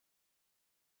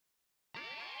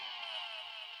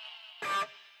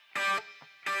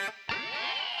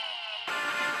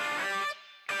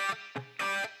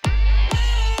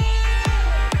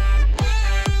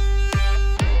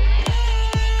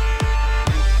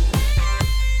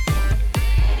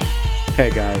Hey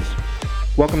guys,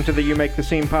 welcome to the You Make the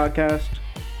Scene podcast.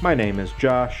 My name is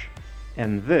Josh,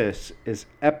 and this is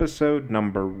episode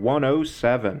number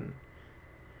 107.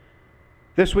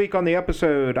 This week on the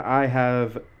episode, I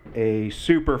have a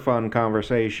super fun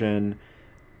conversation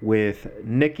with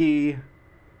Nikki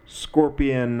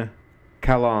Scorpion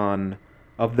Kalan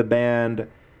of the band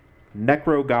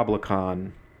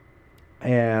Nekrogoblikon.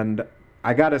 And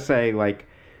I gotta say,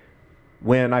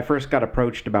 when I first got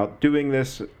approached about doing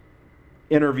this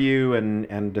interview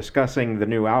and discussing the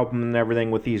new album and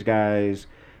everything with these guys,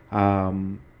 I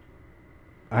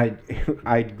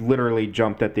I literally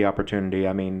jumped at the opportunity.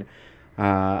 I mean,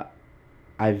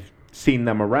 I've seen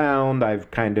them around. I've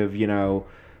kind of,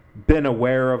 been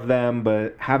aware of them,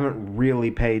 but haven't really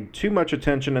paid too much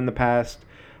attention in the past.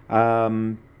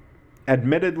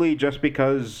 Admittedly, just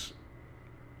because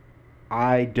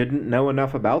I didn't know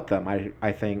enough about them,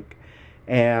 I think.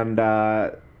 And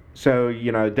so,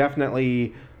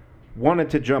 definitely wanted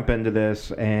to jump into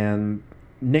this, and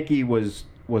Nikki was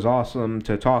awesome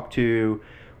to talk to.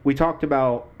 We talked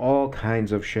about all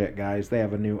kinds of shit, guys. They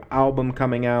have a new album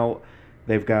coming out.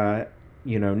 They've got,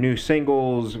 new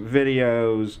singles,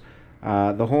 videos,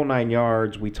 the whole nine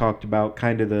yards. We talked about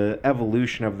kind of the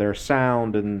evolution of their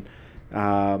sound and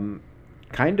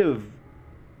kind of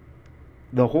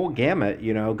the whole gamut,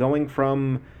 going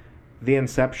from the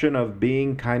inception of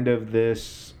being kind of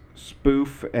this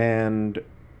spoof and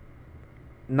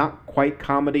not quite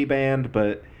comedy band,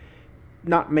 but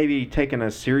not maybe taken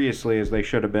as seriously as they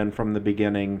should have been from the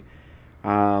beginning,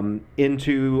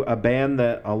 into a band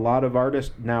that a lot of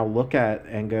artists now look at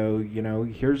and go,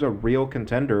 here's a real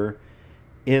contender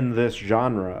in this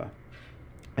genre.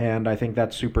 And I think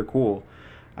that's super cool.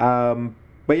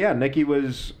 But yeah, Nikki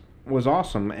was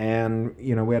awesome, and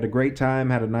we had a great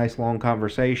time, had a nice long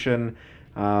conversation.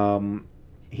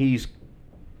 He's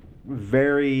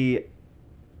very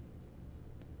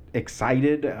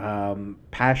excited,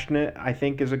 passionate, I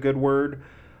think is a good word,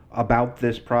 about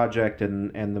this project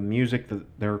and the music that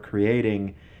they're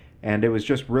creating. And it was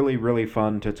just really, really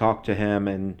fun to talk to him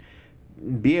and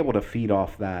be able to feed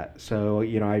off that. So,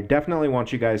 I definitely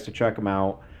want you guys to check him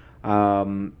out.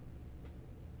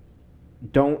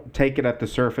 Don't take it at the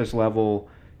surface level.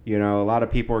 A lot of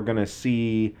people are going to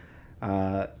see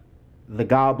the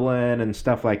Goblin and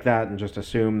stuff like that and just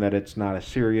assume that it's not a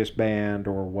serious band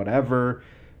or whatever.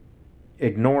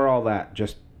 Ignore all that.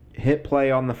 Just hit play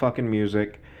on the fucking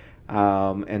music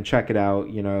and check it out.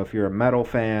 If you're a metal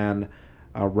fan,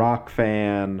 a rock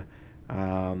fan,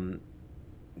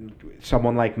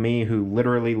 someone like me who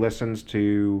literally listens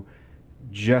to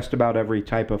just about every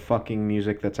type of fucking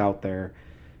music that's out there,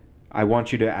 I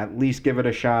want you to at least give it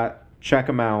a shot, check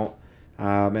them out,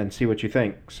 and see what you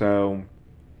think. So,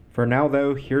 for now,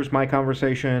 though, here's my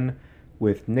conversation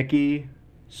with Nikki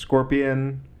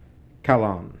Scorpion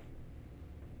Kalan.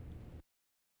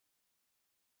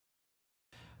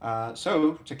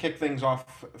 So, to kick things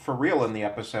off for real in the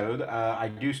episode, I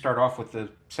do start off with the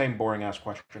same boring-ass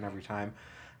question every time.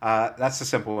 That's a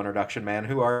simple introduction, man.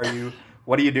 Who are you?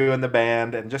 What do you do in the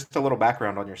band? And just a little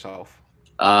background on yourself.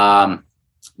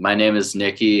 My name is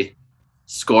Nikki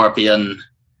Scorpion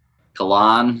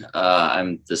Kalan.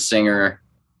 I'm the singer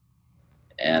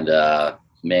and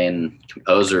main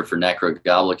composer for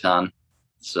Nekrogoblikon.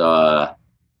 So, I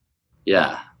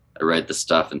write the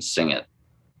stuff and sing it.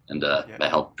 And I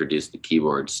help produce the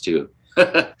keyboards, too.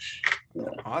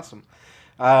 Awesome.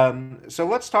 So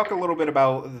let's talk a little bit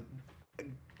about,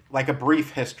 a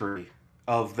brief history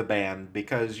of the band,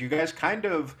 because you guys kind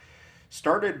of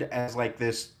started as,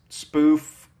 this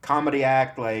spoof comedy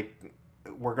act,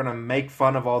 we're gonna make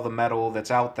fun of all the metal that's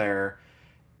out there,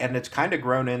 and it's kind of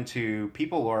grown into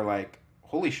people who are like,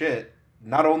 holy shit,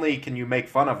 not only can you make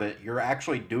fun of it, you're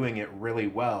actually doing it really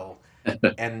well.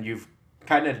 And you've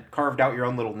kind of carved out your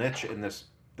own little niche in this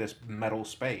metal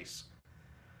space.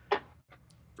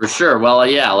 For sure. Well,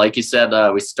 yeah, like you said,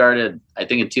 we started, I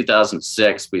think in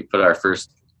 2006, we put our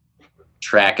first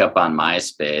track up on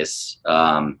MySpace.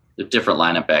 The different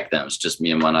lineup back then. It was just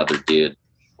me and one other dude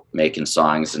making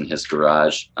songs in his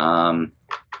garage.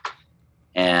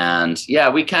 And yeah,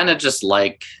 we kind of just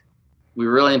we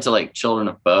were really into Children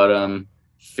of Bodom,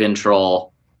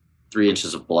 Fintroll, 3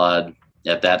 Inches of Blood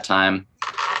at that time.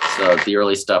 So the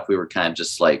early stuff, we were kind of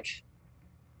just we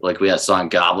had a song,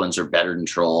 Goblins Are Better Than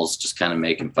Trolls, just kind of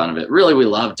making fun of it. Really, we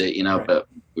loved it, right. But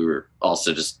we were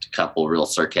also just a couple real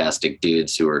sarcastic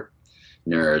dudes who were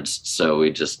nerds. So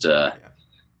we just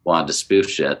wanted to spoof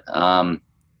shit.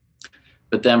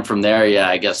 But then from there,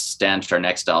 I guess stand to our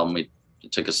next album, it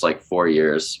took us 4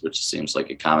 years, which seems like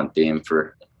a common theme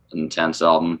for an intense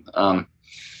album.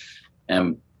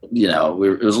 And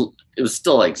it was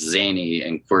still like zany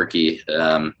and quirky.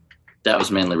 That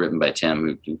was mainly written by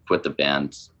Tim, who quit the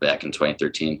band back in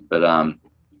 2013. But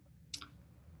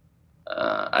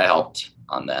I helped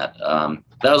on that.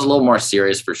 That was a little more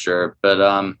serious for sure.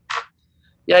 But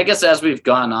yeah, I guess as we've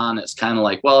gone on, it's kind of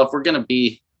like, well, if we're gonna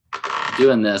be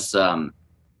doing this,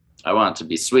 I want it to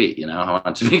be sweet. I want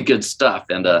it to be good stuff.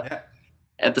 And Yeah.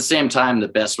 at the same time, the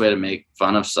best way to make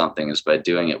fun of something is by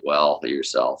doing it well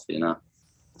yourself. Right.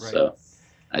 So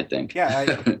I think.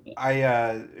 Yeah,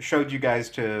 I showed you guys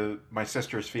to my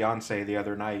sister's fiance the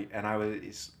other night, and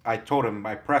I told him,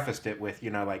 I prefaced it with,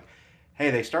 like, hey,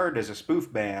 they started as a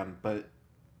spoof band, but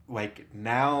like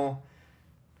now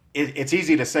it's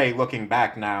easy to say looking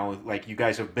back now, like you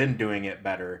guys have been doing it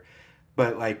better,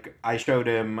 but like I showed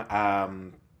him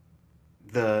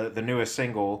the newest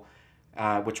single,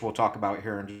 which we'll talk about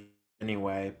here in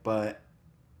anyway, but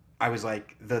I was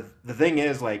like, the thing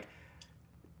is, like,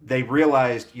 they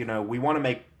realized, we want to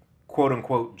make quote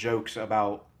unquote jokes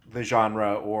about the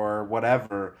genre or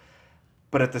whatever,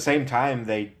 but at the same time,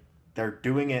 they're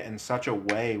doing it in such a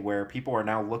way where people are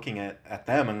now looking at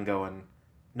them and going,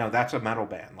 no, that's a metal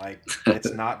band. Like,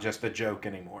 it's not just a joke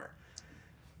anymore.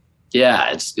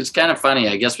 Yeah, it's kind of funny.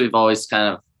 I guess we've always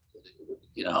kind of,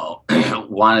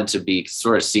 wanted to be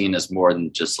sort of seen as more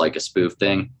than just like a spoof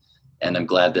thing. And I'm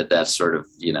glad that that's sort of,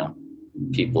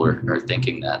 people are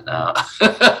thinking that now.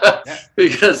 Yeah.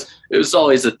 Because it was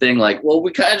always a thing like, well,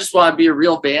 we kind of just want to be a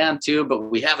real band too, but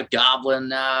we have a goblin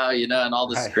now, and all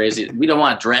this Right. crazy. We don't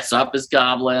want to dress up as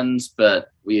goblins, but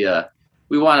we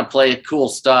want to play cool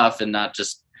stuff and not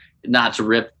to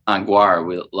rip on Guar.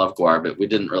 We love Guar, but we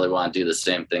didn't really want to do the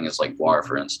same thing as like Guar,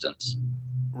 for instance.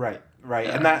 Right, right.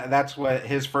 Yeah. And that's what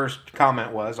his first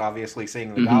comment was, obviously seeing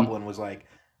the Mm-hmm. goblin was like,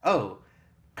 oh,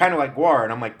 kind of like Guar.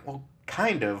 And I'm like, well,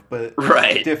 kind of, but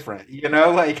Right. different,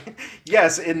 like,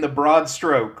 yes, in the broad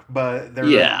stroke, but they're,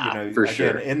 Yeah, for again,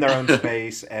 sure. in their own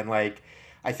space. And like,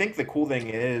 I think the cool thing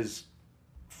is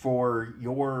for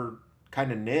your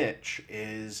kind of niche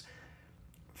is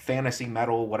fantasy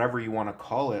metal, whatever you want to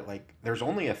call it. Like, there's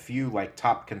only a few like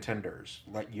top contenders.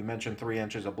 Like you mentioned, 3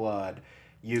 Inches of Blood,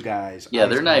 you guys, Yeah,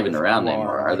 Ice they're not even Growth, around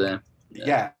anymore, Guar, are they? like, Yeah.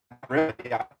 yeah, really,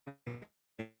 yeah.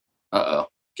 Uh-oh.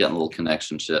 Getting a little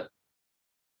connection shit.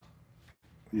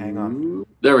 Hang on.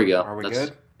 There we go. Are we That's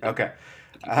good? Yep. Okay.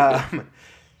 I think we're good.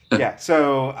 Um, yeah.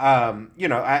 So,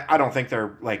 I don't think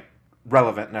they're like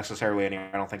relevant necessarily anymore.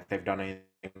 I don't think they've done anything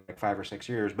in like 5 or 6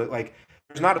 years, but like,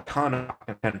 there's not a ton of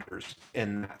contenders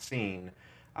in that scene.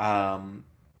 Um,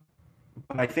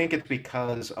 but I think it's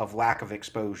because of lack of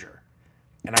exposure,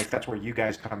 and I think that's where you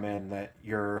guys come in. That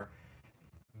you're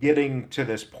getting to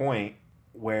this point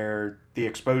where the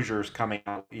exposure is coming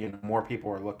out. More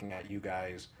people are looking at you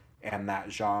guys and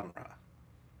that genre.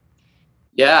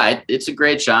 Yeah, it's a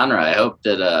great genre. I hope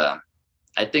that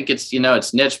I think it's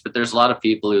niche, but there's a lot of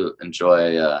people who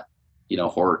enjoy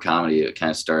horror comedy. It kind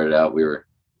of started out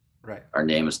Right. our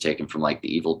name was taken from like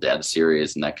the Evil Dead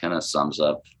series, and that kind of sums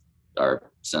up our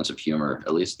sense of humor,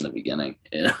 at least in the beginning,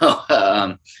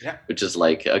 Yeah. which is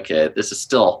like, okay, this is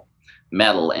still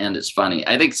metal and it's funny.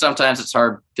 I think sometimes it's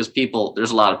hard because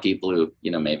there's a lot of people who,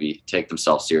 maybe take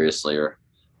themselves seriously or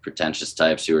pretentious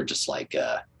types who are just like,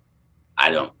 I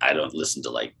don't listen to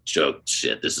like joke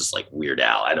shit. This is like Weird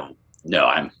Al. I don't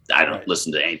Right.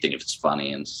 listen to anything if it's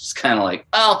funny. And it's kind of like,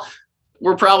 well,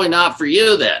 we're probably not for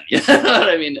you then. You know what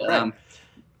I mean? Right.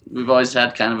 We've always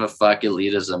had kind of a fuck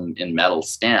elitism in metal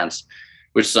stance,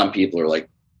 which some people are like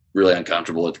really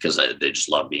uncomfortable with because they just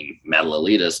love being metal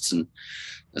elitists. And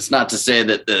it's not to say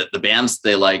that the bands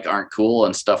they like aren't cool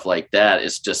and stuff like that.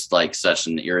 It's just like such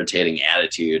an irritating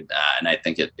attitude. And I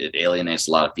think it alienates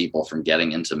a lot of people from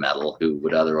getting into metal who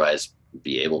would otherwise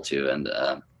be able to. And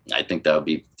I think that would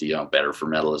be better for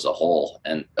metal as a whole.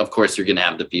 And of course, you're going to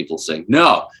have the people saying,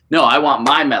 no, I want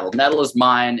my metal. Metal is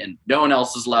mine and no one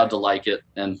else is allowed to like it.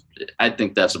 And I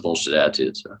think that's a bullshit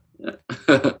attitude. So,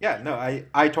 yeah. Yeah, no,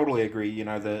 I totally agree.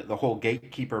 The whole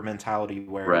gatekeeper mentality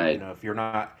where, Right. if you're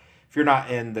not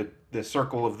in the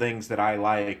circle of things that I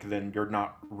like, then you're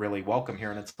not really welcome here.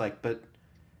 And it's like,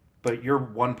 but you're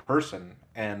one person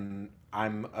and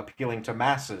I'm appealing to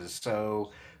masses.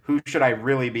 So who should I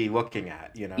really be looking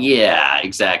at? Yeah,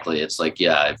 exactly. It's like,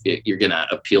 yeah, if you're going to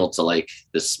appeal to like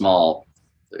this small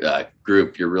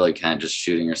group, you're really kind of just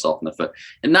shooting yourself in the foot.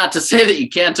 And not to say that you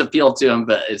can't appeal to them,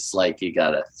 but it's like you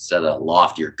got to set a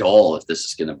loftier goal if this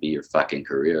is going to be your fucking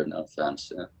career. No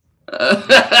offense. Yeah,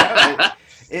 no,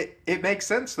 it, Yeah. it makes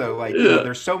sense though. Like, Yeah.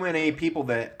 there's so many people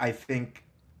that I think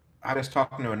I was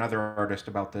talking to another artist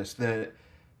about this that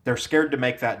they're scared to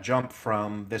make that jump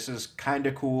from this is kind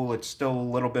of cool, it's still a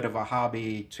little bit of a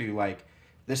hobby to like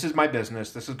this is my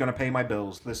business. This is going to pay my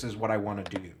bills. This is what I want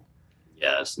to do.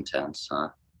 Yeah, it's intense, huh?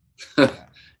 Yeah.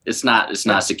 It's not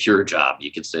a secure job.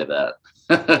 You could say that.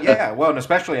 Yeah, well, and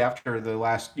especially after the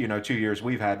last 2 years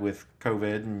we've had with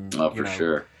COVID and Oh, for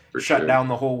sure, for shut sure. down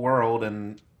the whole world,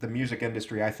 and the music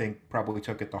industry I think probably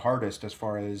took it the hardest as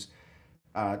far as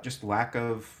just lack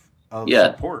of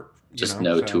Yeah, support. just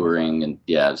no So touring, and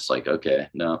yeah, it's like okay,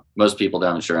 no. Most people don't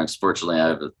have insurance. Fortunately, I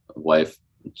have a wife.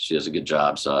 She has a good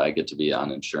job, so I get to be on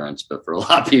insurance. But for a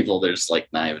lot of people, they're just like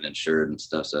not even insured and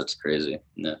stuff. So it's crazy.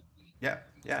 Yeah, yeah,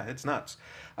 yeah, it's nuts.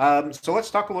 So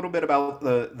let's talk a little bit about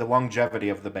the longevity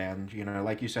of the band.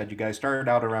 Like you said, you guys started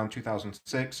out around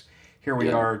 2006. Here we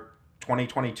yeah, are,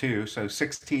 2022. So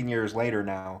 16 years later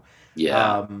now.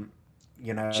 yeah. Um,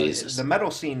 the Jesus.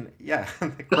 metal scene, yeah,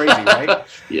 crazy, right?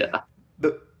 Yeah.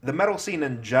 The metal scene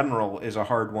in general is a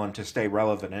hard one to stay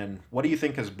relevant in. What do you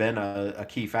think has been a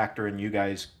key factor in you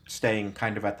guys staying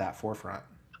kind of at that forefront?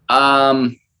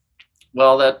 Um.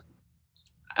 Well, that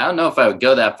I don't know if I would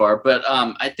go that far, but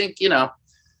I think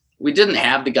we didn't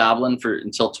have the Goblin for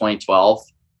until 2012,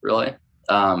 really.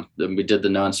 Then we did the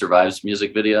No One Survives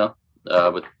music video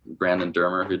with Brandon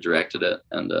Dermer, who directed it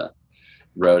and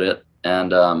wrote it,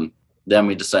 and then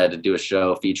we decided to do a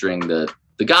show featuring the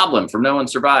Goblin from No One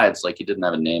Survives. Like he didn't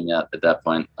have a name yet at that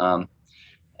point.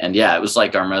 And yeah, it was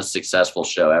like our most successful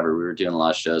show ever. We were doing a lot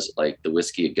of shows at, like the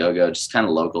Whiskey a Go Go, just kind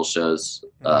of local shows.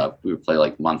 Mm-hmm. We would play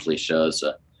like monthly shows.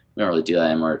 We don't really do that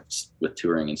anymore with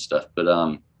touring and stuff, but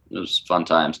it was fun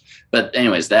times. But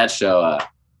anyways, that show,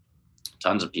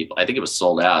 tons of people. I think it was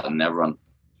sold out, and everyone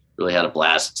really had a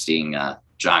blast seeing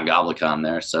John Goblikon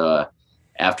there. So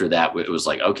after that, it was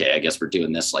like, okay, I guess we're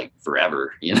doing this like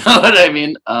forever. You know what I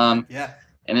mean? Yeah.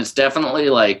 And it's definitely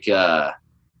like the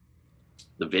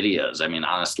videos. I mean,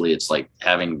 honestly, it's like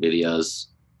having videos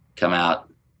come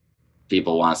out.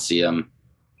 People want to see them.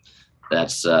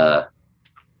 That's there's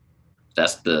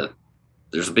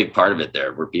a big part of it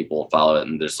there where people follow it,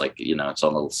 and there's like it's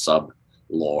on a little sub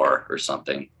lore or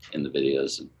something in the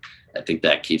videos, and I think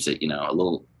that keeps it a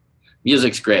little.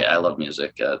 Music's great. I love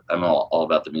music. I'm all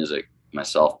about the music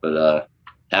myself, but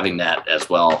having that as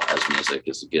well as music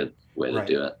is a good way to Right.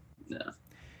 do it. Yeah,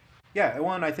 Yeah,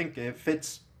 well, and I think it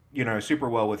fits, super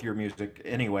well with your music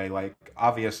anyway. Like,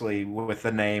 obviously, with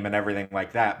the name and everything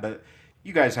like that. But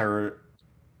you guys are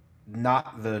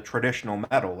not the traditional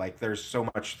metal. Like, there's so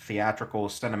much theatrical,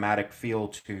 cinematic feel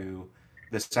to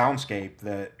the soundscape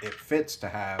that it fits to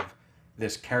have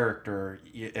this character,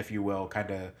 if you will,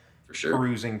 kind of for sure.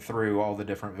 perusing through all the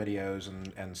different videos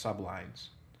and sublines.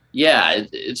 Yeah,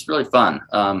 it's really fun.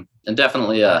 And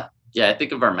definitely, yeah, I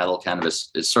think of our metal kind of as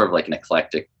it's sort of like an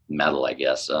eclectic metal, I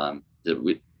guess. That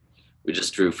we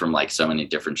just drew from like so many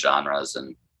different genres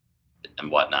and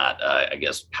whatnot. I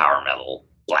guess power metal,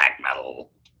 black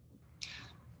metal,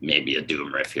 maybe a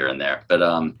doom riff here and there, but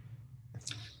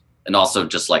and also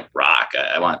just like rock.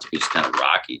 I want it to be just kind of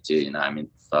rocky too. I mean,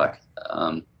 Yeah. fuck.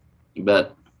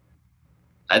 But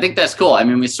I think that's cool. I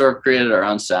mean, we sort of created our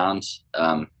own sound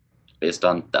based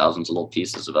on thousands of little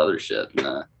pieces of other shit.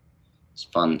 And, it's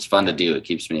fun. It's fun to do. It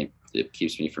keeps me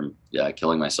from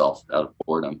killing myself out of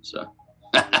boredom. So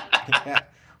Yeah.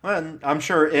 Well, and I'm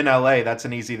sure in LA that's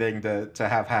an easy thing to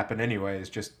have happen anyways,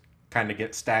 just kind of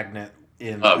get stagnant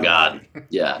in oh God, LA.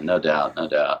 yeah, no doubt, no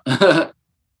doubt.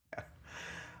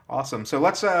 Awesome. So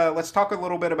let's talk a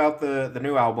little bit about the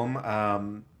new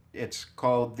album. It's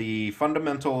called The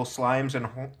Fundamental Slimes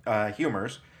and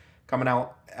Humors, coming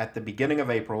out at the beginning of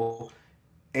April.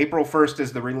 April 1st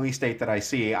is the release date that I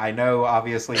see. I know,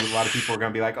 obviously, a lot of people are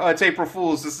going to be like, "Oh, it's April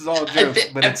Fools. This is all jokes,"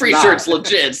 but I'm it's pretty sure not. it's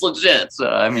legit. It's legit. So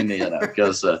I mean, it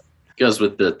goes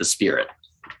with the spirit.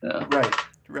 Yeah. Right,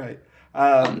 right.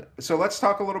 Um, So let's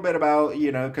talk a little bit about,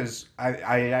 because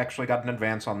I actually got an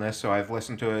advance on this, so I've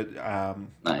listened to it like a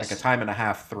nice. time and a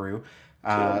half through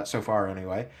Cool. so far,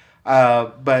 anyway.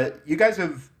 But you guys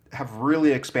have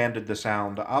really expanded the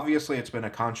sound. Obviously, it's been a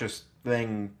conscious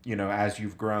thing, as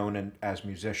you've grown and as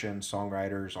musicians,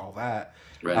 songwriters, all that.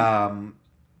 Right. Um,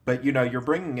 but you're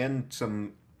bringing in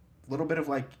some little bit of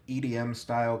like EDM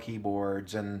style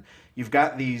keyboards, and you've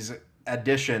got these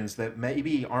additions that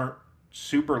maybe aren't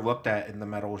super looked at in the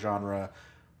metal genre.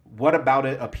 What about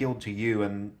it appealed to you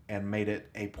and made it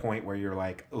a point where you're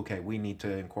like, okay, we need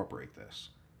to incorporate this?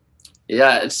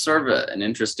 Yeah, it's sort of an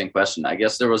interesting question. I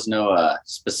guess there was no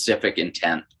specific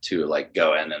intent to like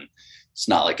go in, and it's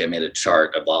not like I made a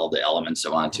chart of all the elements I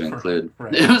wanted to include.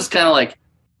 Right. It was kind of like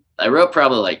I wrote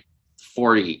probably like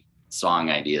 40 song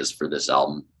ideas for this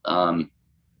album.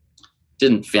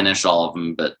 Didn't finish all of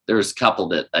them, but there was a couple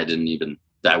that I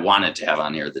wanted to have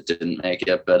on here that didn't make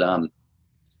it. But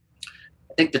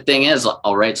I think the thing is,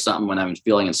 I'll write something when I'm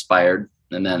feeling inspired,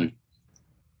 and then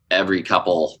every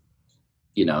couple,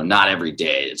 not every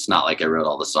day. It's not like I wrote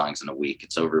all the songs in a week.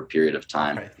 It's over a period of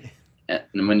time. Right.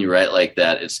 And when you write like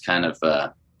that, it's kind of,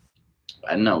 I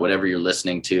don't know, whatever you're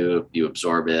listening to, you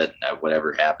absorb it.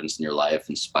 Whatever happens in your life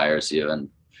inspires you, and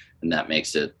that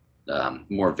makes it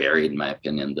more varied, in my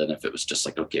opinion, than if it was just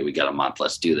like, okay, we got a month,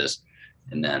 let's do this,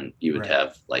 and then you would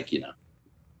have like a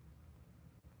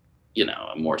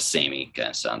more samey kind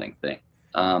of sounding thing.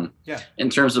 In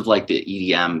terms of like the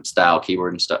EDM style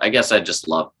keyboard and stuff, I guess I just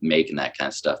love making that kind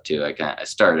of stuff too. I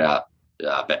started out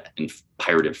in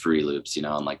pirated free loops, in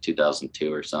like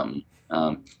 2002 or something,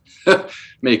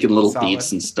 making little Solid.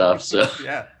 beats and stuff. So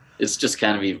yeah, it's just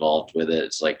kind of evolved with it.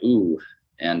 It's like, ooh,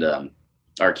 and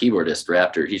our keyboardist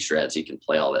Raptor, he shreds, he can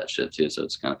play all that shit too. So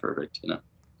it's kind of perfect,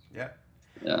 Yeah.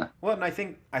 Yeah. Well, and I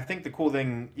think the cool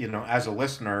thing, as a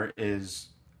listener is,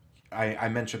 I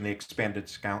mentioned the expanded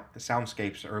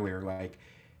soundscapes earlier. Like,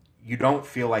 you don't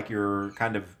feel like you're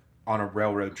kind of on a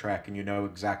railroad track and you know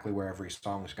exactly where every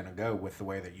song is going to go with the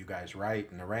way that you guys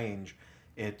write and arrange.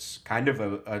 It's kind of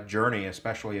a journey,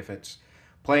 especially if it's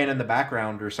playing in the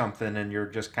background or something and you're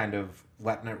just kind of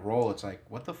letting it roll. It's like,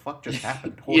 what the fuck just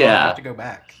happened? Hold on, I have to go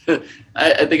back.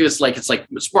 I think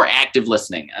it's more active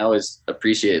listening. I always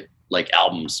appreciate like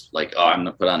albums, like, oh, I'm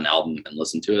gonna put on an album and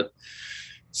listen to it.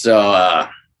 So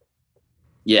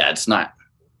yeah, it's not,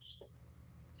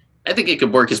 I think it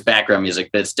could work as background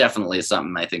music, but it's definitely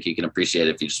something I think you can appreciate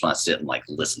if you just want to sit and like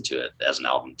listen to it as an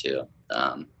album too.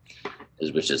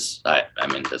 Which is, I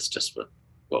mean, that's just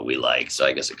what we like. So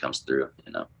I guess it comes through,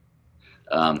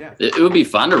 it would be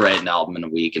fun to write an album in a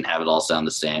week and have it all sound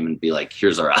the same and be like,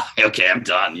 here's our, okay, I'm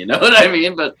done. You know what I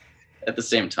mean? But at the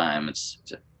same time, it's,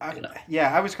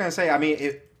 yeah, I was going to say, I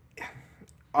mean,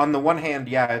 on the one hand,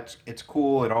 yeah, it's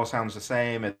cool. It all sounds the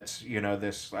same. It's,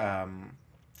 this,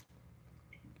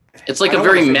 it's like a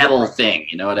very metal thing.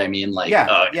 You know what I mean? Like,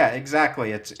 yeah, exactly.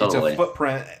 It's totally. It's a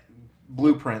footprint,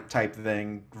 blueprint type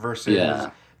thing versus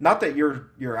not that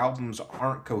your albums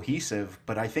aren't cohesive,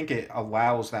 but I think it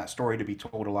allows that story to be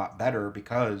told a lot better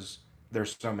because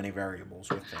there's so many variables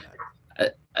within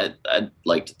it. I'd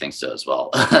like to think so as well.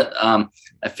 I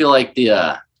feel like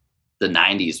the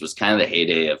 90s was kind of the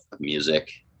heyday of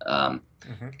music,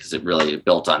 because it really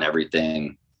built on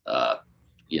everything,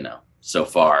 so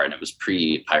far, and it was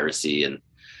pre-piracy. And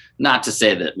not to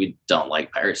say that we don't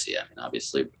like piracy. I mean,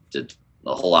 obviously did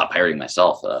a whole lot of pirating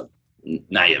myself.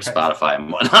 Now you have Spotify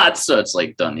and whatnot, so it's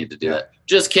like, don't need to do that.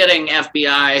 Just kidding,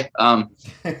 FBI.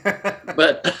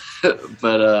 But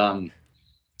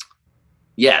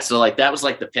yeah, so like that was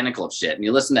like the pinnacle of shit. And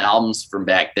you listen to albums from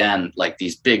back then, like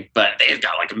these big, but they've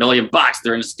got like $1 million.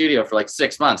 They're in the studio for like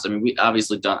 6 months. I mean, we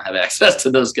obviously don't have access to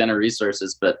those kind of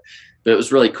resources, but it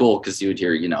was really cool because you would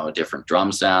hear, a different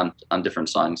drum sound on different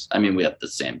songs. I mean, we have the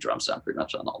same drum sound pretty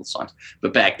much on all the songs,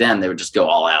 but back then they would just go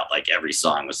all out. Like every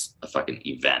song was a fucking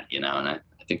event, and I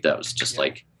think that was just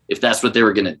like, if that's what they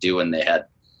were going to do and they had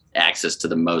access to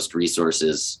the most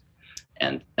resources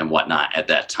and whatnot at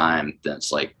that time, then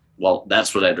it's like, well,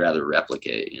 that's what I'd rather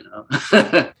replicate,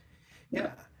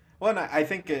 Yeah. Well, and I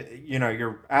think,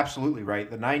 you're absolutely right.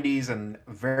 The 90s and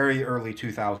very early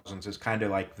 2000s is kind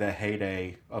of like the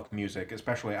heyday of music,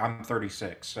 especially I'm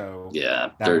 36. So yeah,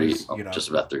 30, just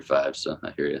about 35. So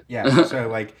I hear you. Yeah. So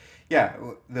like, yeah,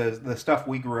 the stuff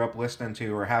we grew up listening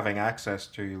to or having access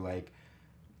to, like,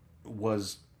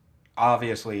 was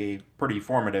obviously pretty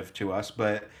formative to us,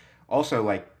 but also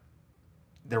like,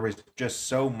 there was just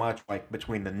so much like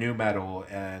between the new metal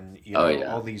and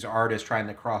all these artists trying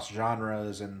to cross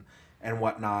genres and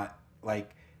whatnot.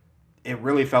 Like, it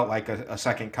really felt like a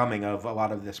second coming of a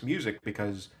lot of this music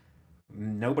because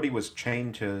nobody was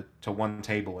chained to one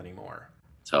table anymore.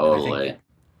 Totally.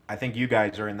 I think you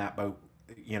guys are in that boat,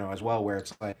 as well, where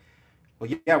it's like, well,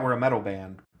 yeah, we're a metal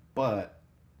band, but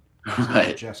it's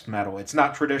not just metal. It's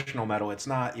not traditional metal. It's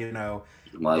not, it's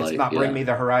not Bring Me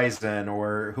the Horizon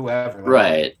or whoever. Like,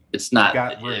 right. It's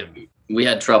not. We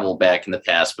had trouble back in the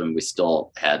past when we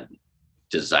still had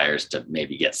desires to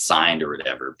maybe get signed or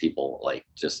whatever. People like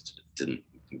just didn't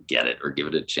get it or give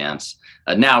it a chance.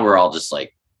 Now we're all just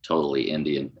like totally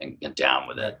indie and down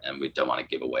with it, and we don't want to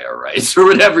give away our rights or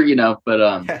whatever,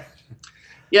 But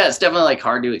yeah, it's definitely like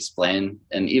hard to explain.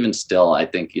 And even still, I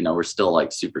think, we're still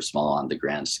like super small on the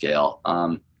grand scale.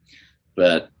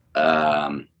 But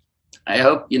I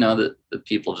hope, that the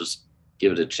people just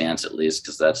give it a chance at least,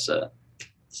 because that's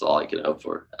all I could hope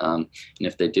for. And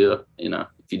if they do,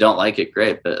 if you don't like it,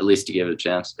 great, but at least you give it a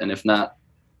chance. And if not,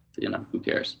 who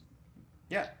cares?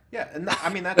 Yeah. Yeah. And I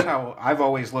mean, that's how I've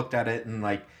always looked at it. And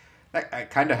like,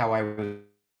 that kind of how I was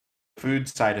food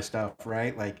side of stuff,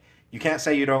 right? Like you can't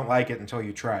say you don't like it until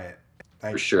you try it. For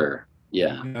Like, sure.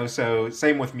 Yeah. so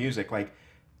same with music. Like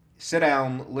sit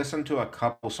down, listen to a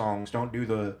couple songs. Don't do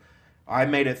the I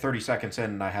made it 30 seconds in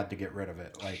and I had to get rid of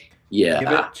it. Like give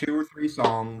Yeah. it two or three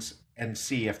songs and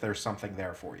see if there's something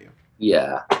there for you.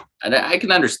 Yeah. And I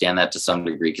can understand that to some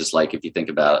degree because, like, if you think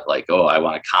about it, like, oh, I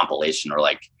want a compilation, or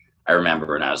like, I remember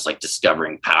when I was like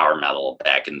discovering power metal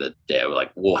back in the day, I was like,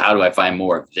 well, how do I find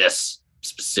more of this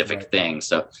specific Right. thing?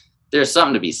 So there's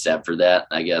something to be said for that,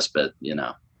 I guess. But,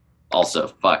 also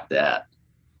fuck that.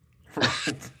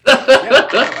 Right.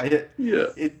 Yeah,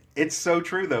 no, Yeah. it's so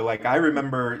true though. Like I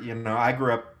remember, I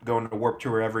grew up going to Warp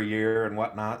Tour every year and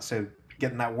whatnot. So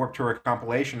getting that Warp Tour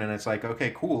compilation, and it's like,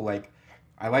 okay, cool. Like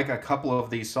I like a couple of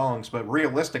these songs, but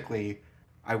realistically,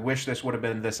 I wish this would have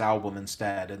been this album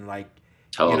instead. And like,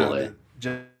 Totally. the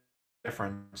just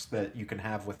difference that you can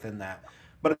have within that.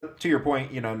 But to your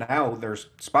point, now there's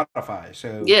Spotify,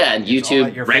 so Yeah, and it's all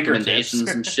at YouTube your fingertips. recommendations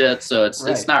and shit. So it's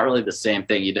Right. not really the same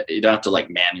thing. You don't have to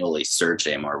like manually search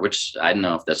anymore, which I don't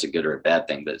know if that's a good or a bad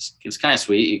thing, but it's kind of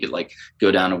sweet. You could like go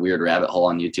down a weird rabbit hole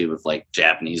on YouTube of like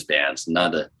Japanese bands. None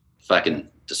of the Yeah. fucking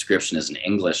description is in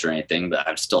English or anything, but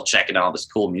I'm still checking out all this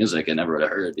cool music I never would have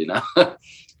heard. Yeah,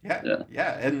 Yeah,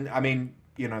 yeah, and I mean,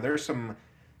 there's some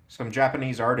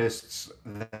Japanese artists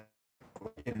that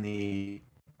in the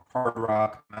hard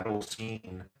rock metal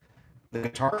scene, the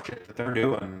guitar shit that they're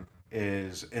doing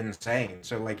is insane.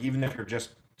 So like, even if you're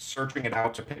just searching it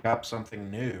out to pick up something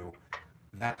new,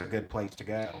 that's a good place to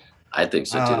go. I think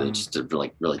so too. They're Um, just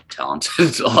really, really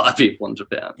talented. A lot of people in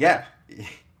Japan. yeah,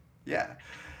 yeah.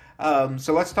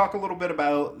 So let's talk a little bit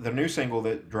about the new single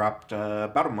that dropped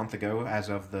about a month ago, as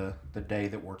of the day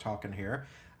that we're talking here,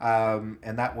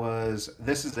 and that was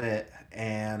 "This Is It."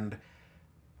 And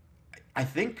I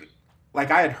think,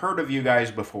 like, I had heard of you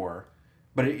guys before,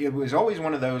 but it was always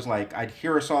one of those, like, I'd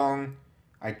hear a song,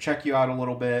 I'd check you out a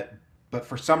little bit, but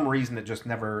for some reason it just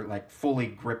never like fully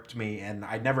gripped me, and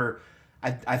I never.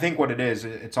 I think what it is,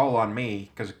 it's all on me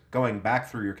because going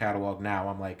back through your catalog now,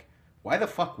 I'm like, why the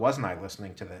fuck wasn't I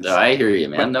listening to No, this? I hear you,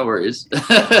 man. But No worries.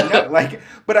 no, like,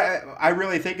 but I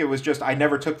really think it was just I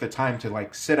never took the time to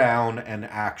like sit down and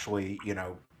actually,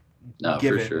 No,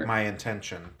 give for it sure. my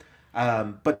intention.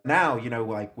 But now,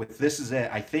 like with This Is It,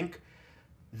 I think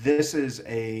this is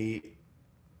a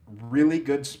really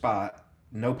good spot.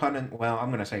 No pun in, well,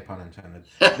 I'm gonna say pun intended.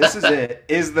 This Is It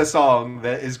is the song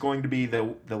that is going to be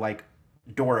the like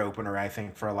door opener, I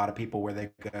think, for a lot of people where they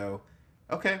go,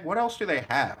 okay, what else do they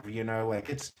have? Like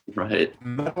it's Right.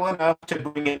 metal enough to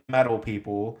bring in metal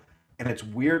people, and it's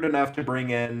weird enough to bring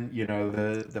in,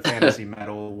 the fantasy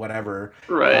metal, whatever.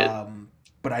 Right. Um,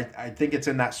 but I think it's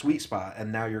in that sweet spot,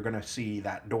 and now you're gonna see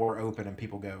that door open, and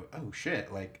people go, "Oh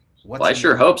shit! Like, Well, what's I in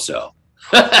sure there hope for me?"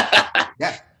 so.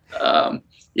 Yeah, um,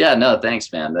 yeah, no,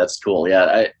 thanks, man. That's cool.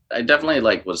 Yeah, I definitely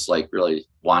like was like really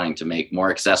wanting to make more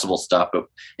accessible stuff, but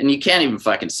and you can't even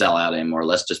fucking sell out anymore.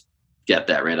 Let's just get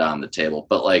that right on the table.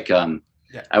 But like, yeah,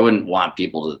 I wouldn't want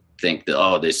people to think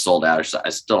that they sold out. Or so. I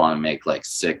still want to make like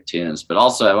sick tunes, but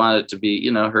also I want it to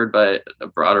be heard by a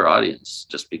broader audience,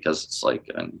 just because it's like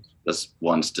that's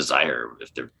one's desire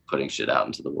if they're putting shit out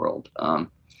into the world.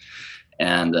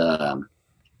 And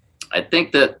I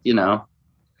think that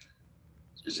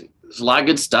there's a lot of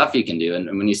good stuff you can do, and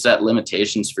when you set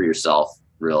limitations for yourself,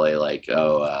 really like,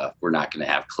 we're not going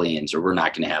to have cleans, or we're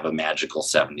not going to have a magical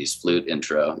 70s flute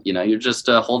intro, you're just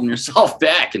holding yourself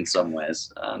back in some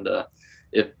ways. And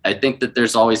if I think that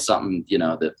there's always something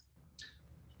that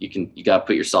you got to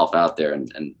put yourself out there,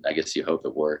 and I guess you hope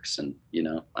it works, and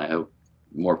I hope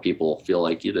more people feel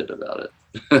like you did about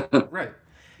it. right.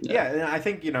 Yeah. Yeah, and I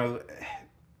think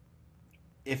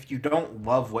if you don't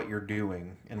love what you're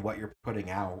doing and what you're putting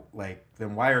out, like,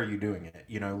 then why are you doing it?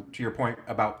 To your point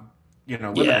about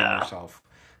limiting Yeah. yourself.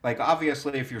 Like,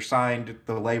 obviously, if you're signed,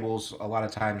 the labels a lot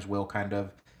of times will kind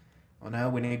of, oh no,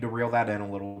 we need to reel that in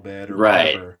a little bit or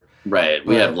Right. whatever. Right.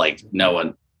 We have But like no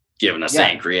one giving us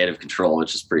any yeah, creative control,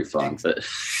 which is pretty fun. ex- But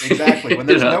exactly. When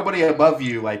you there's know, nobody above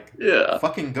you, like, yeah.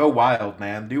 fucking go wild,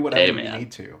 man. Do Hey, whatever you man,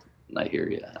 need to. I hear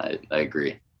you. I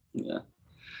agree. Yeah.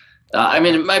 I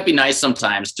mean, it might be nice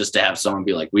sometimes just to have someone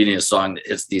be like, "We need a song that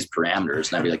hits these parameters,"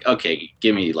 and I'd be like, "Okay,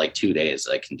 give me like 2 days,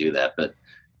 I can do that." But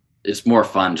it's more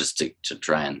fun just to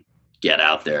try and get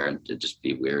out there and to just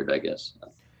be weird, I guess.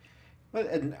 But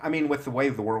and I mean, with the way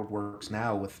the world works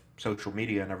now, with social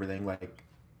media and everything, like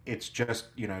it's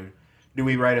just do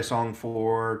we write a song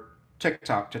for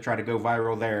TikTok to try to go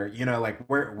viral there? Like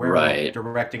where are we Right.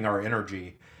 directing our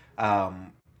energy?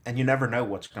 And you never know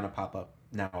what's going to pop up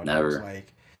nowadays. Never.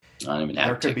 Like I don't even there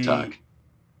have could TikTok. be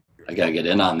I gotta get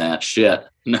in on that shit.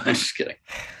 No, I'm just kidding.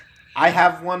 I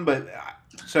have one, but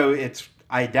so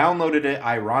I downloaded it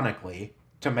ironically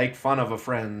to make fun of a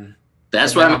friend.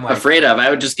 That's And what then I'm I'm like, afraid of. I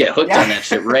would just get hooked yeah, on that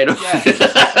shit right away. yeah.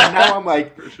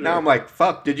 And For now sure. I'm like,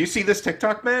 fuck, did you see this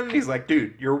TikTok, man? And he's like,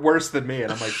 dude, you're worse than me.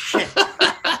 And I'm like, shit.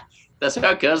 That's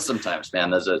how it goes sometimes, man.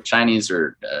 There's a Chinese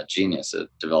are genius at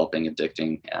developing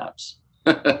addicting apps.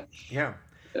 Yeah.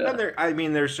 Yeah. And I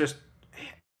mean, there's just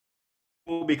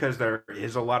because there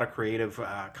is a lot of creative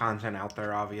content out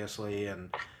there, obviously,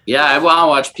 and Yeah, I want to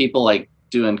watch people like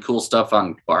doing cool stuff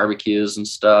on barbecues and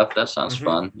stuff. That sounds hmm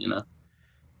fun, you know.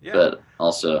 yeah, But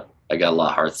also, I got a lot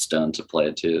of Hearthstone to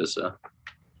play too. So,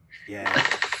 yeah.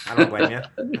 I don't blame you.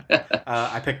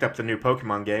 I picked up the new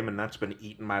Pokemon game, and that's been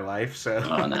eating my life. So,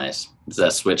 oh, nice. Is that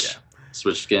yeah,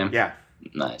 Switch game? yeah,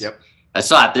 Nice. yep. I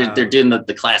saw it. They're Um, doing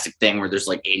the classic thing where there's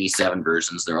like 87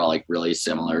 versions. They're all like really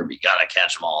similar, but you gotta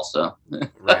catch them all. So,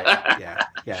 right, yeah,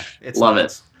 yeah. It's love it.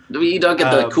 nuts. You don't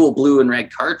get the cool blue and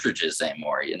red cartridges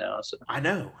anymore, you know. So, I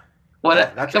know. Yeah,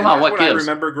 what? that's Come and on, that's what what I gives?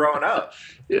 remember growing up.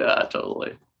 Yeah,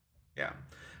 totally. Yeah.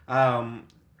 Um,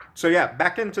 so yeah,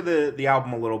 back into the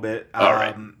album a little bit. All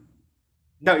right.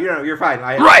 No, you're fine.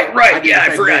 I Right. did Yeah, the I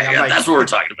same forgot. thing. I'm Yeah, like, that's what we're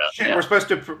talking about. shit, Yeah. we're supposed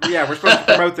to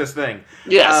promote this thing.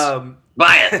 Yes. Um,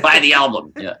 Buy it. Buy the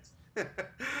album. Yeah.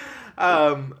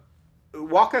 um,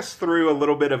 walk us through a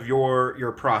little bit of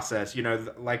your process.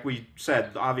 Like we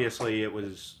said, obviously it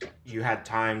was you had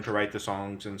time to write the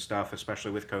songs and stuff,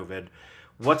 especially with COVID.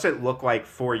 What's it look like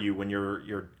for you when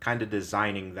you're kind of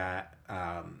designing that?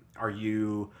 Are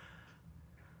you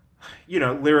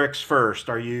lyrics first?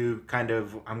 Are you kind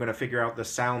of I'm gonna figure out the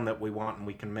sound that we want and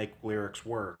we can make lyrics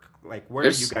work? Like where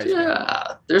do you guys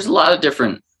go? There's a lot of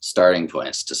different starting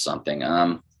points to something.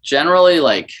 Generally,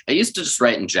 like I used to just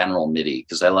write in general MIDI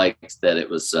because I liked that it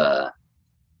was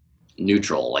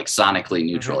neutral, like sonically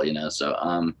neutral, hmm you know.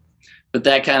 So, but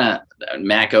that kind of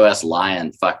Mac OS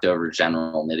Lion fucked over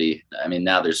general MIDI. I mean,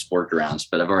 now there's workarounds,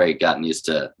 but I've already gotten used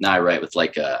to. Now I write with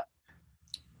like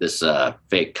this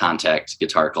fake contact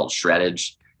guitar called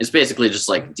Shreddage. It's basically just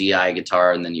like DI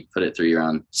guitar, and then you put it through your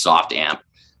own soft amp,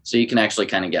 so you can actually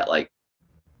kind of get like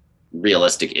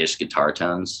realistic-ish guitar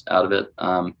tones out of it.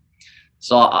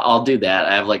 So I'll do that.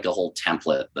 I have like a whole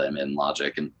template that I'm in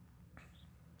Logic, and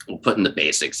we'll put in the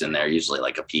basics in there, usually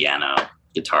like a piano,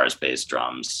 guitars, bass,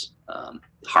 drums,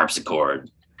 harpsichord,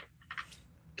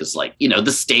 because like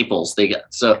the staples they got.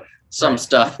 So some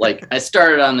stuff like I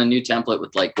started on a new template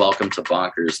with like Welcome to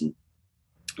Bonkers, and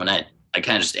when I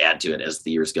kind of just add to it as the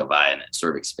years go by, and it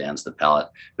sort of expands the palette.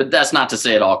 But that's not to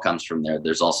say it all comes from there.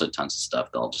 There's also tons of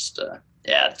stuff that I'll just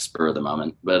add spur of the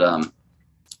moment. But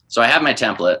so I have my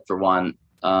template for one,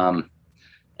 and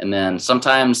then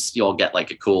sometimes you'll get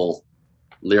like a cool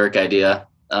lyric idea.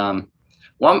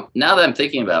 One now that I'm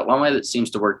thinking about it, one way that seems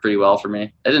to work pretty well for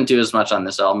me. I didn't do as much on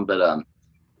this album, but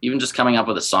even just coming up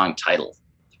with a song title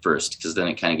first, because then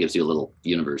it kind of gives you a little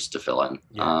universe to fill in.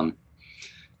 Yeah.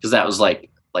 Because that was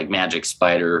like Magic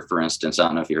Spider, for instance. I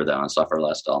don't know if you heard that one. It's off our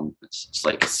last album. It's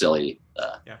like a silly,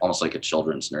 almost like a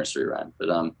children's nursery rhyme. But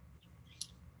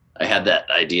I had that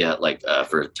idea like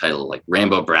for a title like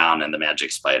Rainbow Brown and the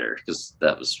Magic Spider, because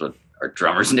that was what our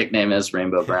drummer's nickname is,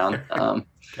 Rainbow Brown.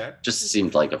 Okay. Just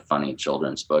seemed like a funny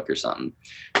children's book or something.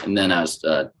 And then I was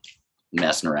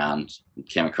messing around and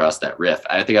came across that riff.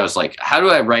 I think I was like, how do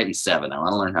I write in 7? I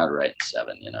want to learn how to write in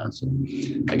 7, So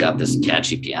I got this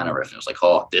catchy piano riff, and I was like,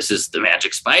 oh, this is the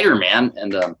Magic Spider, man.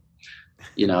 And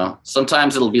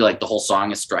sometimes it'll be like the whole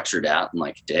song is structured out in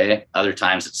like a day. Other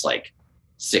times it's like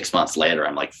 6 months later,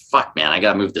 I'm like, fuck, man, I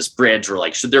gotta move this bridge, or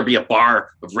like, should there be a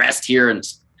bar of rest here? And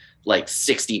like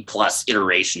 60 plus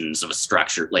iterations of a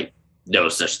structure, like no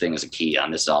such thing as a key on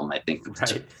this album. I think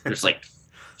Right. there's like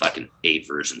fucking 8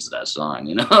 versions of that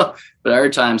song, but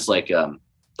other times like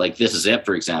This Is It,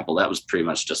 for example, that was pretty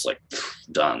much just like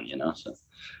done, So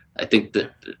I think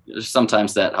that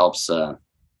sometimes that helps.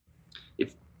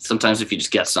 If you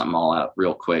just get something all out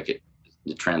real quick, it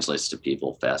translates to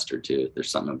people faster too.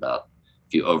 There's something about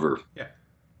if you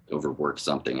overwork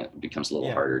something, it becomes a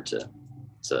little harder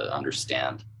to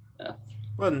understand. Yeah.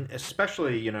 Well, and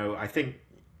especially, I think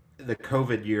the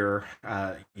COVID year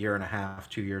and a half,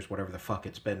 2 years, whatever the fuck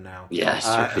it's been now. Yes,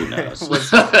 who knows?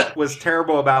 was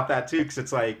terrible about that too, because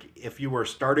it's like if you were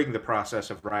starting the process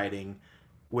of writing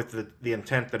with the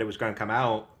intent that it was going to come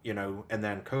out, and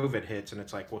then COVID hits, and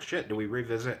it's like, well, shit, do we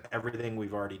revisit everything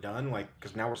we've already done? Like,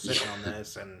 because now we're sitting on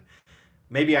this, and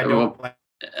maybe I don't like,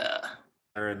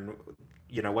 and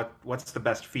what's the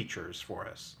best features for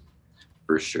us?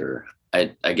 For sure.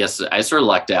 I guess I sort of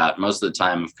lucked out. Most of the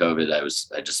time of COVID,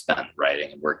 I just spent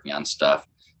writing and working on stuff.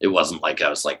 It wasn't like I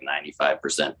was like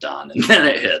 95% done and then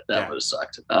it hit. That would have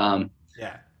sucked.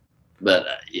 Yeah. But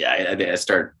yeah, I think I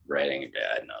started writing,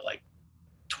 I don't know, like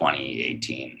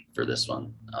 2018 for this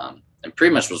one. And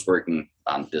pretty much was working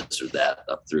on this or that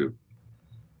up through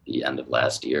the end of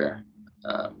last year,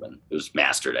 when it was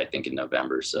mastered, I think in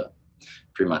November. So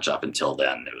pretty much up until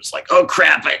then, it was like, oh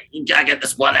crap, you gotta get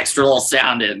this one extra little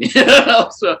sound in.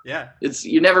 So Yeah.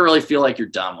 you never really feel like you're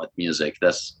done with music.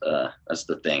 That's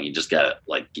the thing. You just gotta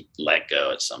like let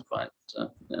go at some point.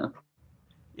 So yeah.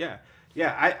 Yeah.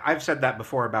 Yeah. I've said that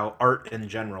before about art in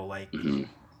general. Like, Mm-hmm.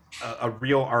 a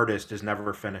real artist is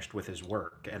never finished with his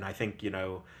work. And I think,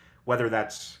 whether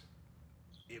that's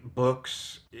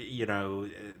books,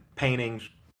 paintings,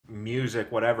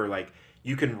 music, whatever, like,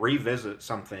 you can revisit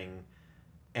something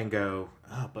and go,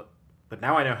 oh, but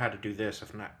now I know how to do this.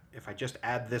 If I just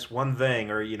add this one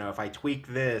thing, or if I tweak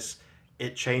this,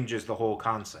 it changes the whole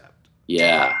concept.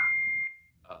 Yeah.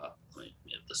 Let me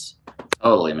get this.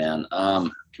 Totally, man.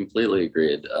 Completely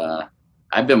agreed.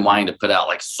 I've been wanting to put out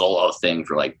like solo thing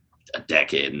for like a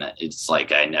decade, and it's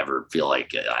like I never feel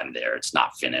like I'm there. It's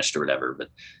not finished or whatever. But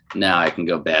now I can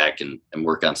go back and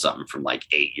work on something from like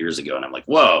 8 years ago, and I'm like,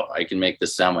 whoa, I can make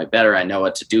this sound way better. I know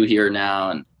what to do here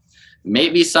now, and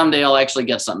maybe someday I'll actually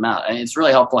get something out. And it's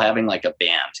really helpful having like a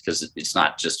band, because it's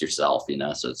not just yourself,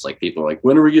 So it's like people are like,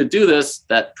 when are we gonna do this?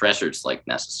 That pressure's like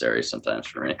necessary sometimes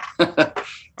for me.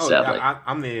 Oh, Sadly. yeah,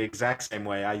 I'm the exact same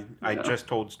way. I just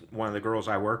told one of the girls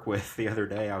I work with the other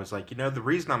day, I was like, the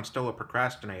reason I'm still a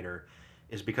procrastinator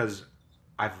is because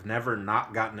I've never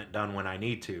not gotten it done when I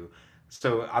need to.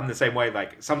 So I'm the same way.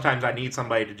 Like, sometimes I need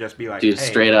somebody to just be like, Dude, hey,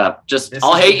 straight up. Just this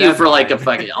I'll is the hate you for like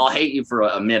deadline. I'll hate you for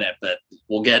a minute, but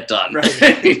we'll get done.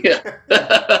 Right.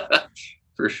 Yeah.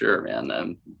 For sure, man.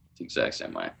 I'm the exact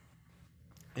same way.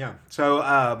 Yeah.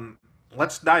 So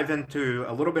let's dive into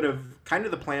a little bit of kind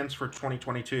of the plans for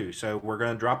 2022. So we're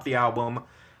going to drop the album.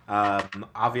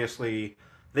 Obviously,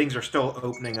 things are still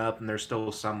opening up, and there's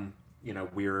still some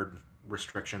weird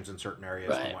restrictions in certain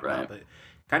areas and Right, whatnot. right. But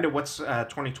kind of what's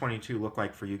 2022 look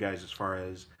like for you guys as far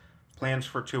as plans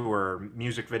for tour,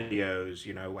 music videos?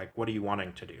 Like, what are you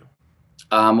wanting to do?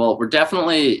 Well, we're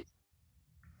definitely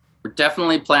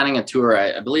planning a tour.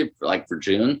 I believe like for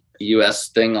June, a US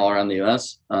thing all around the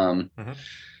US. Hmm.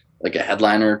 Like a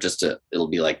headliner, it'll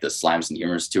be like the Slimes and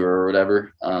Humors tour or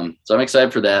whatever. So I'm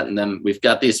excited for that. And then we've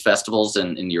got these festivals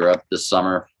in Europe this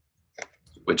summer,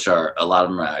 which are a lot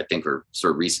of them, I think, are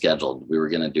sort of rescheduled. We were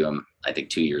going to do them, I think,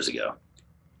 2 years ago.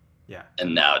 Yeah.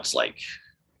 And now it's like,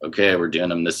 okay, we're doing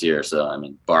them this year. So, I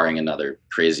mean, barring another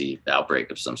crazy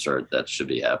outbreak of some sort, that should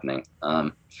be happening.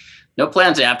 No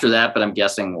plans after that, but I'm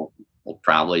guessing we'll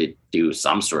probably do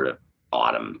some sort of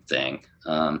autumn thing.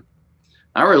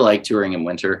 I don't really like touring in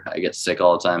winter. I get sick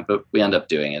all the time, but we end up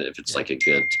doing it if it's Yeah. like a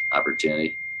good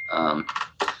opportunity.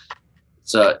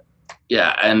 So,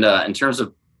 yeah. And in terms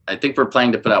of, I think we're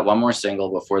planning to put out one more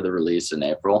single before the release in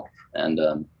April. And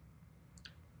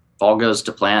if all goes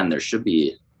to plan, there should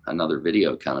be another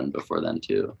video coming before then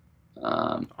too,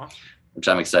 Awesome. which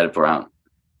I'm excited for. I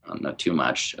don't know too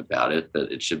much about it,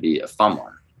 but it should be a fun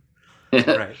one.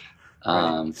 Right.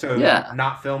 Right. So Yeah,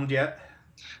 not filmed yet?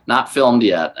 not filmed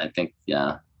yet. I think,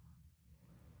 yeah,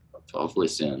 hopefully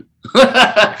soon.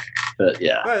 But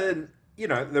yeah, But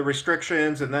the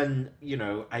restrictions, and then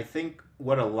I think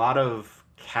what a lot of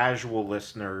casual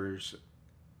listeners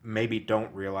maybe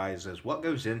don't realize is what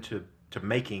goes into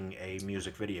making a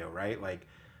music video, right? Like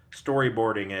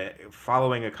storyboarding it,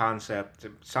 following a concept,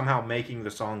 somehow making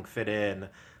the song fit in.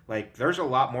 Like, there's a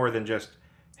lot more than just,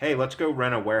 hey, let's go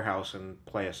rent a warehouse and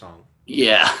play a song.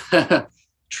 yeah,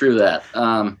 true that.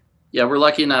 Yeah, we're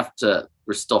lucky enough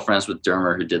we're still friends with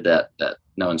Dermer, who did that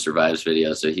No One Survives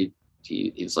video. So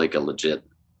he's like a legit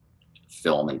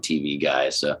film and TV guy.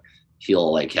 So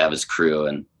he'll like have his crew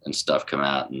and stuff come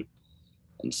out,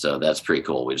 and so that's pretty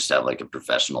cool. We just have like a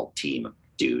professional team of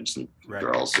dudes and Right.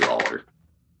 girls who all are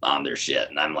on their shit.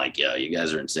 And I'm like, yo, you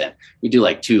guys are insane. We do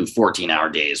like 2 14-hour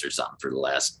days or something for the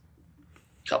last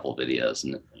couple videos,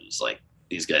 and it's like,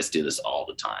 these guys do this all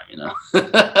the time,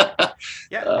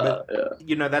 Yeah,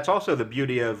 but that's also the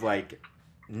beauty of like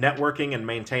networking and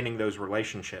maintaining those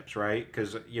relationships, right?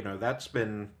 Because that's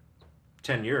been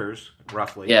 10 years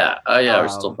roughly. Yeah. Oh yeah, we're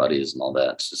still Um, buddies and all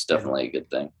that. It's just and definitely a good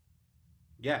thing.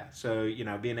 yeah, so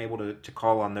being able to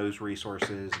call on those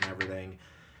resources and everything,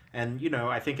 and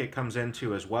I think it comes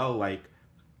into as well, like,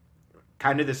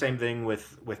 kind of the same thing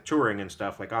with touring and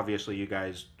stuff. Like, obviously you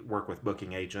guys work with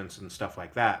booking agents and stuff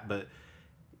like that, but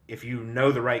if you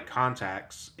know the right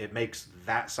contacts, it makes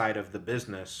that side of the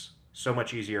business so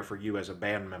much easier for you as a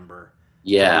band member to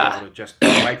be Yeah. able to just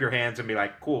wipe your hands and be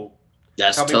like, cool,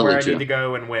 That's Tell me where totally I need true. to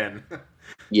go and when.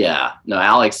 Yeah. No,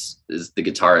 Alex is the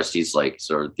guitarist. He's like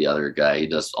sort of the other guy. He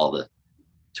does all the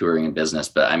touring and business.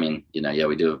 But I mean, yeah,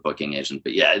 we do have a booking agent.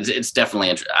 But yeah, it's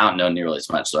definitely. I don't know nearly as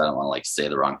much, so I don't want to like say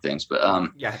the wrong things. But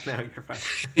Yeah, no, you're fine.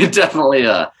 it definitely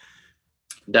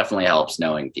helps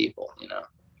knowing people.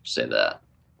 Say that.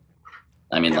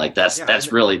 I mean, Yeah, like that's yeah,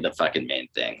 that's really the fucking main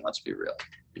thing. Let's be real.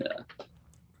 Yeah.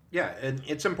 yeah, and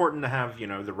it's important to have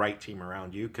the right team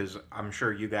around you, because I'm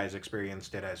sure you guys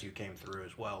experienced it as you came through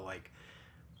as well. Like,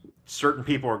 certain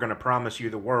people are going to promise you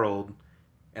the world,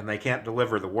 and they can't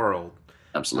deliver the world.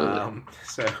 Absolutely.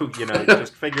 So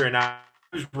just figuring out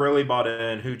who's really bought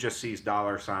in, who just sees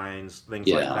dollar signs, things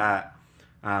like Yeah. that.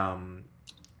 Um,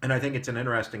 and I think it's an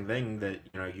interesting thing that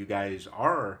you guys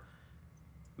are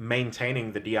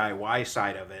maintaining the DIY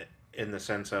side of it, in the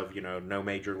sense of no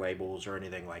major labels or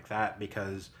anything like that,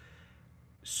 because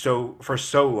for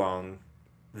so long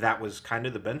that was kind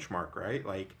of the benchmark, right?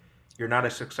 Like, you're not a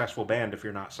successful band if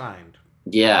you're not signed.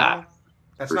 Yeah, Well,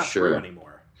 that's for not true sure.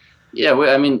 anymore. Yeah,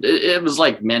 I mean, it was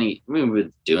like we've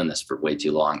been doing this for way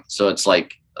too long. So it's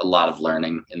like a lot of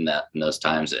learning in those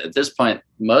times. At this point,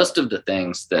 most of the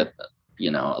things that,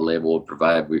 a label would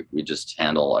provide, we just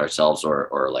handle ourselves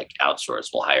or like outsource.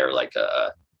 We'll hire like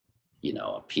a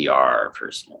PR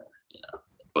person or,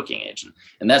 booking agent.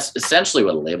 And that's essentially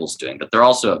what a label's doing, but they're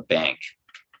also a bank.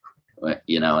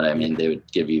 You know what I Yeah. mean? They would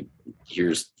give you,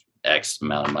 here's X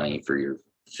amount of money for your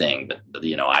thing, but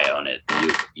I own it.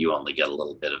 You only get a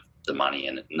little bit of the money,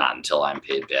 and not until I'm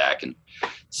paid back. And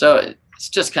so it's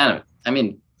just kind of, I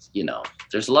mean,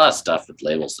 there's a lot of stuff with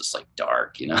labels that's like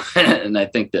dark, and I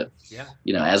think that,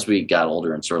 Yeah. As we got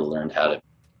older and sort of learned how to,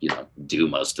 do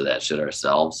most of that shit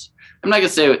ourselves. I'm not gonna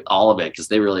say all of it, because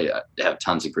they really have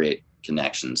tons of great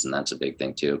connections, and that's a big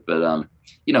thing too. But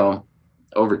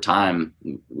over time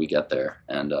we get there,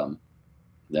 and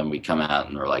then we come out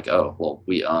and we're like, oh well,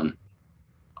 we own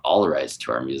all the rights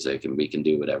to our music, and we can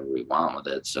do whatever we want with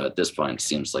it. So at this point, it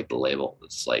seems like the label,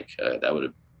 it's like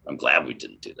I'm glad we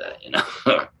didn't do that,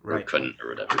 or Right. couldn't or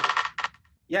whatever.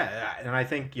 Yeah, and I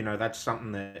think that's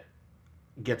something that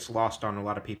gets lost on a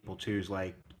lot of people too. Is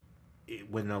like,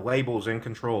 when the label's in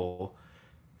control,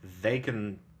 they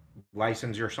can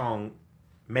license your song.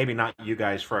 Maybe not you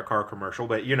guys for a car commercial,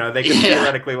 but they can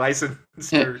theoretically license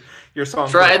your song.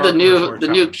 Try for a car the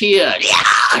new Kia.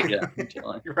 Yeah.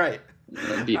 Right.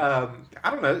 Be, I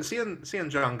don't know. Seeing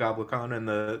John Goblikon in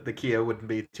the Kia wouldn't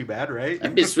be too bad, right?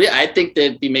 that'd be sweet. I think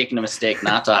they'd be making a mistake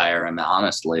not to hire him,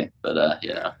 honestly. But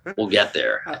we'll get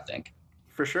there, I think.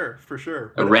 For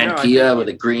sure. A red Kia with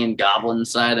a green goblin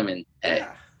inside. I mean, hey.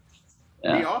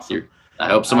 Yeah. Be awesome. I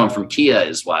hope someone from Kia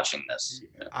is watching this.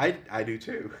 I do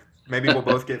too. Maybe we'll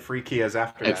both get free Kias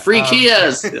after that. Free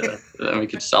Kias! Then we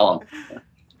could sell them.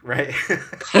 Right.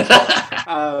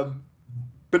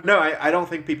 But no, I don't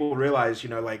think people realize,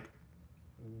 like,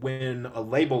 when a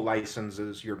label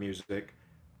licenses your music,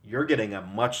 you're getting a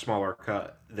much smaller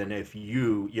cut than if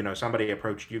somebody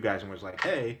approached you guys and was like,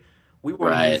 hey, we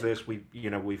want to use this.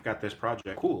 We've got this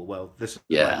project. Cool. Well, this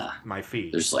is my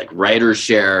fee. There's like writer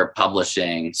share,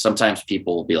 publishing. Sometimes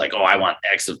people will be like, oh, I want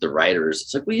X of the writers.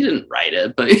 It's like, well, you didn't write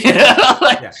it, but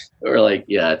we're like,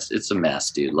 yeah, it's a mess,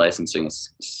 dude. Licensing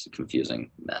is a confusing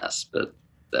mess, but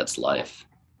that's life.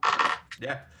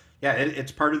 Yeah. Yeah.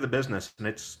 It's part of the business. And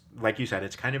it's, like you said,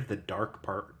 it's kind of the dark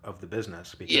part of the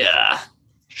business. Because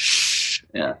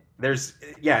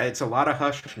it's a lot of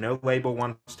hush. No label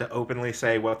wants to openly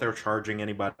say what they're charging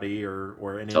anybody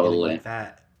or anything like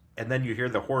that. And then you hear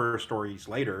the horror stories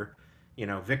later.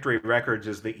 Victory Records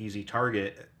is the easy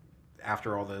target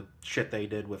after all the shit they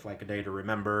did with like A Day to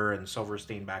Remember and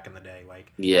Silverstein back in the day.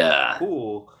 Like,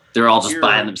 cool. They're all just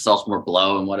buying themselves more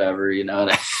blow and whatever, Right.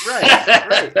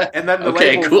 And then the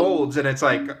label folds, and it's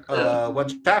like,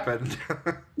 what's happened?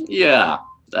 Yeah,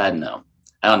 I don't know.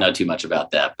 I don't know too much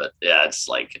about that, but yeah, it's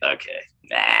like, okay,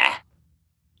 nah.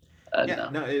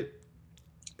 No,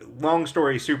 long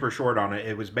story super short on it,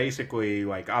 it was basically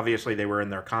like, obviously they were in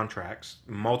their contracts.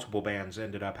 Multiple bands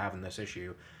ended up having this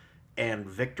issue. And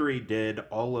Victory did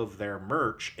all of their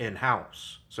merch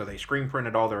in-house. So they screen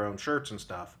printed all their own shirts and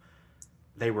stuff.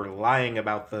 They were lying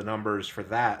about the numbers for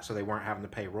that, so they weren't having to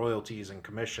pay royalties and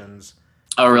commissions.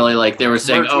 Oh, really? Like they were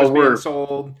saying, we're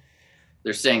sold.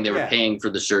 They're saying they were paying for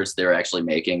the shirts they were actually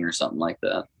making or something like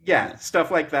that. Yeah,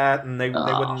 stuff like that, and they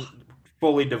wouldn't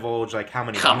fully divulge like how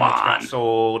many units got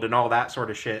sold and all that sort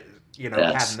of shit.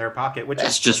 Had in their pocket, which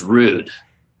that's just rude.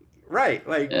 Right,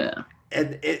 like,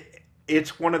 and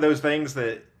it's one of those things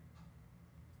that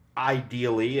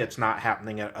ideally it's not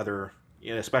happening at other,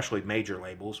 especially major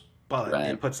labels, but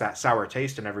it puts that sour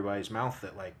taste in everybody's mouth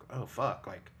that like, oh fuck,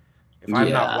 like, If I'm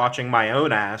not Yeah. watching my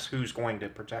own ass, who's going to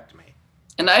protect me?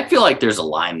 And I feel like there's a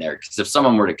line there, because if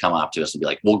someone were to come up to us and be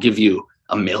like, "We'll give you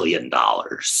 $1 million,"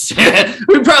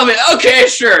 we'd probably, okay,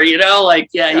 sure, like,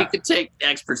 yeah, you could take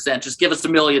X%, just give us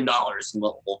 $1 million, and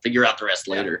we'll figure out the rest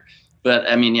later. But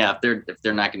I mean, yeah, if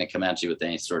they're not going to come at you with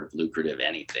any sort of lucrative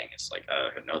anything, it's like,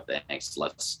 no thanks,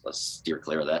 let's steer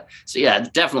clear of that. So yeah,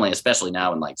 definitely, especially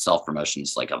now when like self-promotion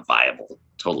is like a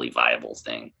totally viable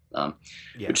thing,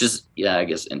 which is, I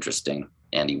guess, interesting.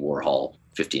 Andy Warhol,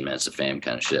 15 minutes of fame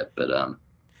kind of shit, but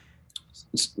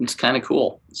it's kind of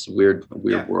cool. It's a weird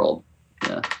world.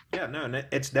 Yeah, no,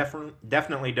 it's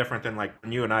definitely different than like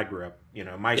when you and I grew up.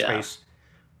 MySpace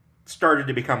started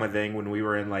to become a thing when we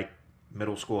were in like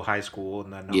middle school, high school,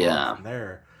 and then on from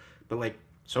there. But like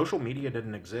social media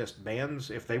didn't exist.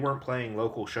 Bands, if they weren't playing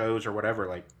local shows or whatever,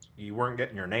 like you weren't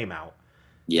getting your name out.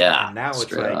 Yeah. And now it's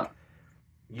like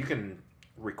you can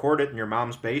record it in your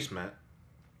mom's basement,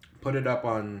 put it up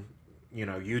on,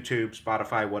 YouTube,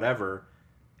 Spotify, whatever,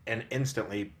 and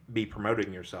instantly be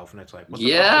promoting yourself. And it's like, what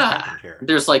the fuck just happened here?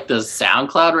 There's like the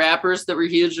SoundCloud rappers that were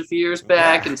huge a few years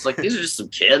back. And it's like, these are just some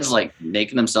kids like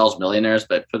making themselves millionaires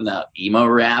by putting out emo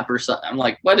rap or something. I'm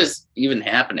like, what is even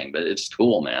happening? But it's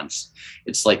cool, man.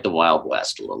 It's like the Wild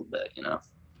West a little bit,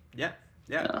 Yeah.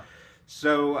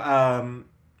 So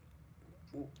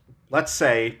let's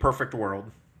say perfect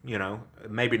world,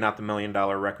 maybe not the $1 million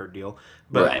record deal,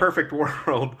 but perfect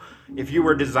world. If you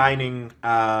were designing,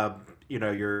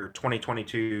 your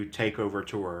 2022 takeover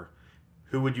tour,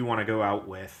 who would you want to go out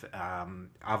with?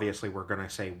 Obviously, we're going to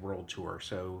say world tour.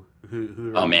 So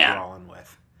who are you drawing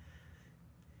with?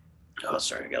 Oh,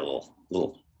 sorry, I got a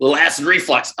little acid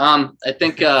reflux. I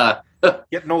think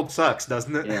getting old sucks,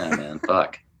 doesn't it? Yeah, man.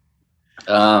 Fuck.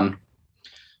 Wow,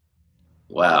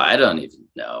 I don't even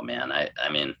know, man. I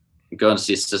mean, going to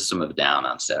see System of a Down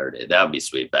on Saturday. That would be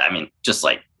sweet. But I mean, just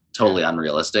like totally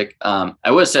unrealistic. I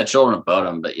would have said Children of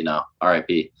Bodom, but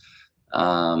R.I.P.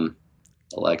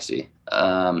 Alexi.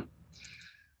 I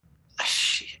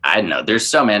don't know. There's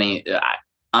so many.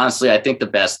 Honestly, I think the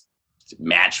best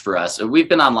match for us. We've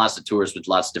been on lots of tours with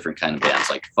lots of different kind of bands,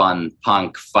 like fun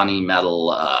punk, funny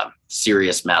metal,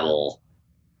 serious metal,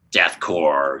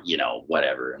 deathcore,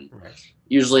 whatever. And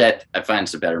usually, I find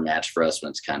it's a better match for us when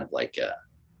it's kind of like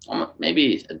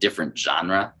maybe a different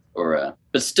genre,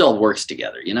 but still works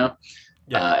together.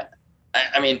 I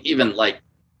mean, even like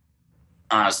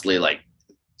honestly, like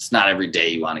it's not every day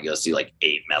you want to go see like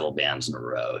 8 metal bands in a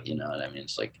row. You know what I mean?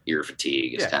 It's like ear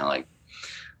fatigue. It's kind of like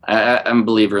I'm a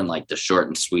believer in like the short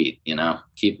and sweet.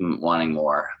 Keep them wanting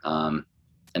more.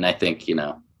 And I think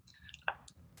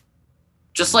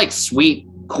just like sweet,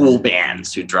 cool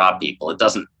bands who draw people. It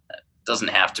doesn't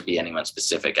have to be anyone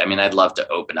specific. I mean, I'd love to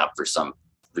open up for some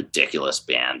ridiculous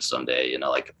band someday,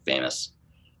 like a famous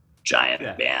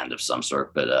giant band of some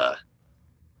sort. But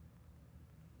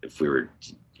if we were,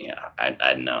 I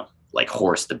don't know, like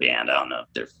Horse the band. I don't know if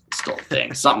they're still a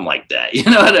thing, something like that. You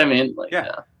know what I mean? Like,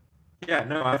 yeah.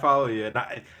 No, I follow you.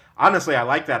 And honestly, I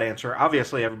like that answer.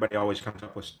 Obviously, everybody always comes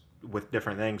up with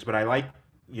different things, but I like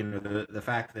the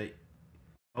fact that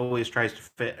always tries to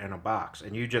fit in a box.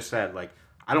 And you just said like,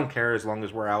 I don't care as long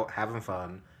as we're out having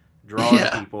fun, drawing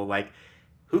people. Like,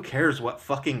 who cares what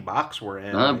fucking box we're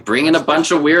in? Like, bringing a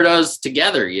bunch of weirdos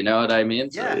together. You know what I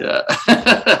mean? So,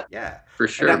 yeah, for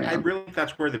sure. And I really think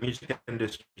that's where the music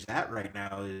industry is at right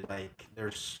now. Is like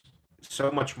there's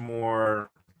so much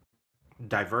more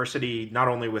diversity, not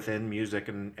only within music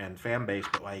and fan base,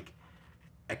 but like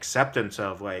acceptance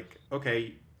of like,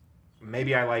 okay,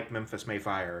 maybe I like Memphis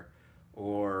Mayfire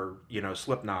or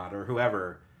Slipknot or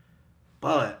whoever,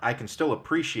 but I can still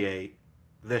appreciate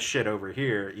this shit over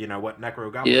here, what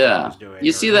Nekrogoblikon is doing.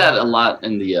 You see that a lot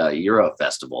in the Euro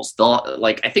festivals. They'll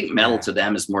I think metal to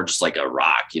them is more just like a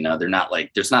rock, they're not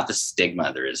like, there's not the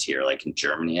stigma there is here, like in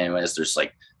Germany anyways. There's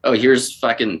like, oh, here's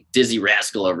fucking Dizzy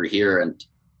Rascal over here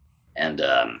and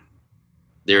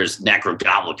there's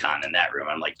Nekrogoblikon in that room.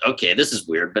 I'm like, okay, this is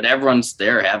weird, but everyone's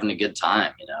there having a good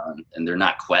time, and they're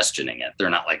not questioning it. They're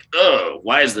not like, oh,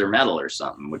 why is there metal or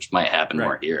something, which might happen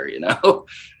more here,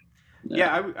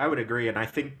 Yeah, I would agree. And I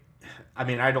think, I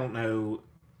mean, I don't know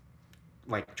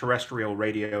like terrestrial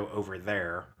radio over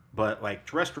there, but like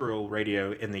terrestrial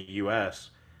radio in the US,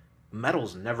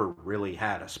 metal's never really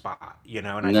had a spot, and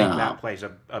I think that plays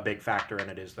a big factor in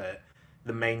it, is that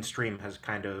the mainstream has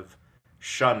kind of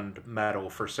shunned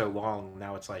metal for so long.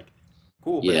 Now it's like,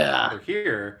 cool, but they're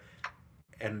here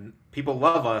and people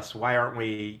love us. Why aren't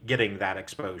we getting that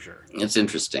exposure? It's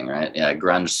interesting, right? Yeah,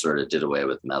 grunge sort of did away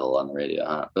with metal on the radio,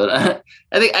 huh? But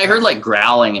I think I heard like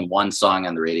growling in one song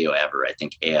on the radio ever. I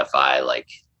think AFI like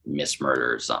Miss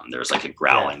Murder or something. There was like a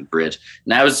growling bridge.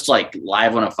 And I was like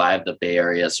Live 105, the Bay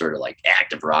Area, sort of like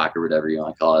active rock or whatever you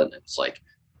want to call it. And it's like,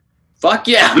 fuck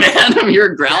yeah, man. I mean,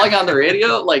 you're growling on the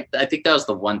radio. Like, I think that was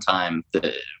the one time that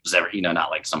it was ever, not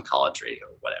like some college radio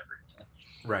or whatever.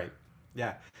 Right.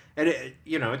 Yeah. And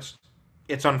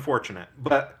it's unfortunate,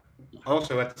 but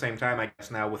also at the same time, I guess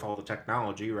now with all the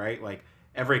technology, right? Like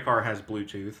every car has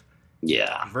Bluetooth.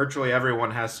 Yeah. Virtually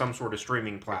everyone has some sort of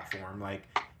streaming platform. Like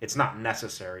it's not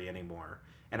necessary anymore.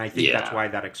 And I think that's why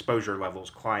that exposure level is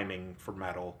climbing for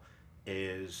metal,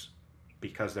 is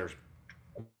because there's,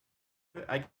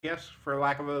 I guess, for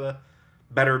lack of a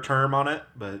better term on it,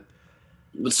 but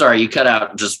sorry, you cut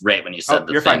out just right when you said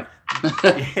the thing.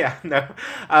 Fine. Yeah, no.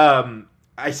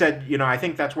 I said, I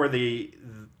think that's where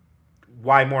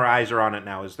why more eyes are on it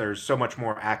now is there's so much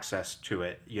more access to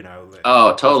it,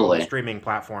 Oh, totally. Streaming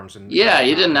platforms and you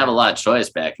didn't have a lot of choice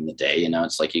back in the day,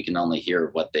 it's like you can only hear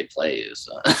what they play.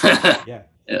 So. Yeah,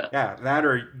 that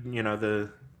or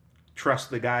the trust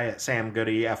the guy at Sam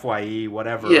Goody, FYE,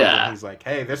 whatever. Yeah, and he's like,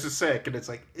 hey, this is sick, and it's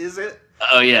like, is it?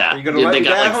 Oh yeah, are you gonna let they me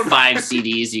got down? Like 5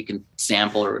 CDs you can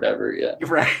sample or whatever. Yeah,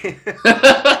 right.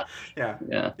 Yeah.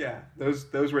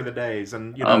 Those were the days,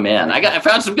 and oh man, I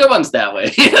found some good ones that way.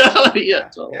 Totally.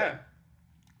 Yeah.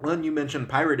 Well, and you mentioned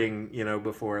pirating,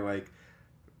 before. Like,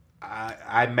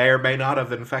 I may or may not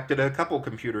have infected a couple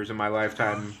computers in my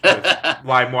lifetime with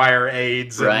LimeWire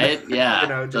AIDS. Right? And,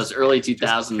 yeah. Those early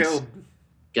 2000s.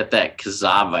 Get that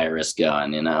Kazaa virus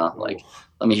going. Like,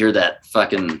 let me hear that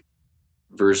fucking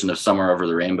version of Somewhere Over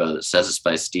the Rainbow that says it's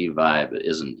by Steve Vai but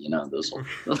isn't. Those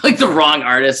like the wrong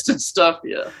artist and stuff.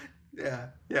 Yeah,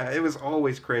 it was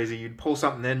always crazy. You'd pull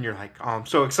something in, you're like, oh, I'm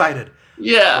so excited.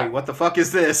 Yeah. Wait, what the fuck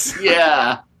is this?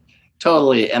 Yeah,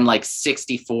 totally. And like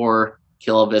 64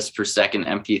 kilobits per second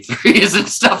MP3s and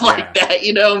stuff like that,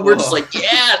 we're just like,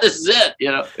 yeah, this is it,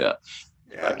 Yeah.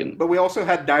 But we also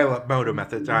had dial-up modem at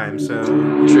the time, so...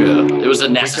 True. It was a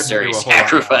necessary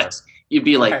sacrifice. You'd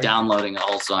be like downloading a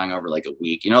whole song over like a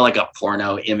week, like a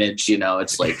porno image,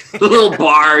 it's like a little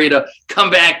bar, come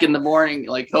back in the morning,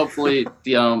 like hopefully,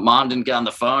 mom didn't get on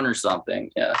the phone or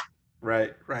something. Yeah.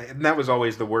 Right. And that was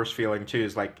always the worst feeling too,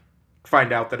 is like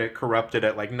find out that it corrupted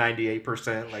at like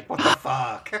 98%. Like, what the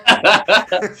fuck?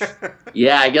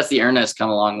 Yeah, I guess the internet's come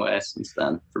a long way since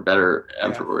then, for better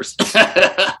and for worse.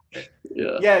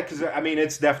 Yeah, because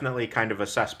it's definitely kind of a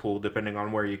cesspool depending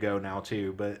on where you go now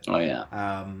too. But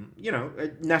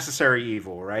necessary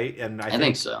evil, right? And I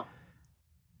think so.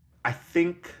 I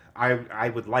think I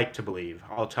would like to believe,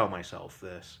 I'll tell myself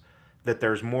this, that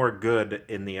there's more good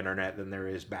in the internet than there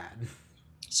is bad.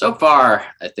 So far,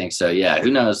 I think so. Yeah, who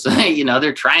knows?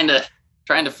 They're trying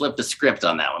to flip the script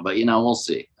on that one, but we'll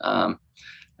see. I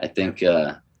think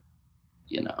all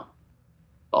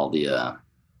the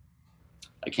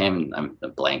I'm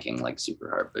blanking like super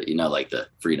hard, but like the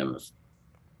freedom of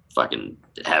fucking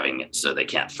having it so they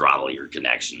can't throttle your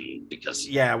connection because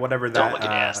whatever that don't look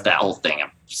at ass. That whole thing,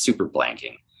 I'm super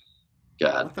blanking.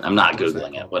 God, I'm not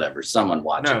Googling it. Whatever. Someone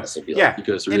watching this will be like,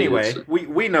 because anyway,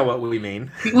 we know what we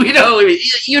mean. We know what we mean.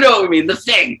 You know what we mean. The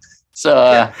thing.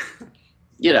 So,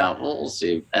 we'll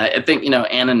see. I think,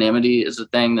 anonymity is a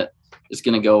thing that is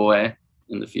going to go away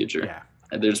in the future. Yeah.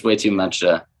 There's way too much,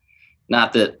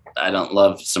 not that I don't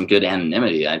love some good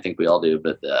anonymity. I think we all do.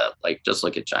 But like, just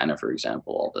look at China, for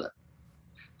example, all the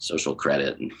social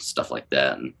credit and stuff like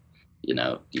that. And,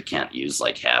 you can't use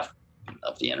like half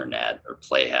of the internet or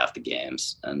play half the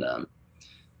games. And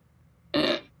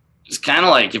it's kind of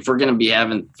like if we're going to be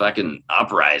having fucking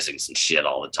uprisings and shit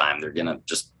all the time, they're going to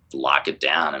just lock it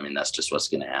down. That's just what's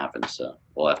going to happen. So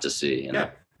we'll have to see.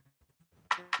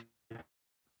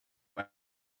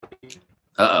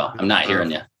 Uh-oh, I'm not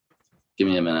hearing you. Give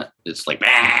me a minute. It's like,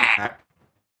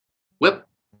 whip.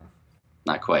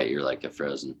 Not quite. You're like a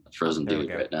frozen dude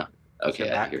right now.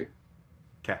 Okay, I hear you.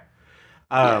 Okay.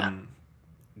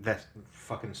 That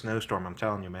fucking snowstorm, I'm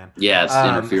telling you, man. Yeah, it's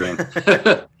interfering.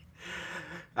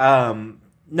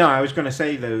 No, I was going to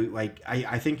say, though, like,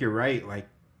 I think you're right, like,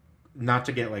 not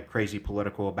to get, like, crazy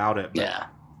political about it, but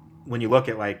when you look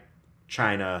at, like,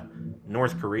 China,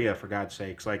 North Korea, for God's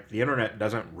sakes, like, the internet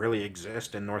doesn't really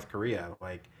exist in North Korea.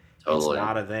 Like, it's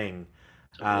not a thing.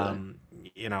 Totally.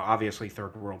 Obviously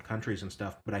third world countries and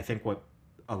stuff, but I think what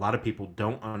a lot of people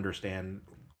don't understand,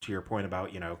 to your point about,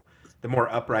 the more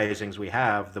uprisings we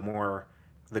have, the more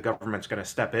the government's going to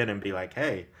step in and be like,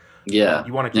 hey, you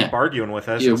want to keep arguing with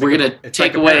us? Yeah, we're going to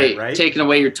take away, taking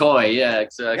away your toy. Yeah,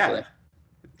 exactly.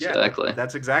 Yeah, exactly.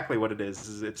 That's exactly what it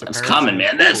is. That's coming,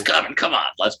 man. That's coming. Come on.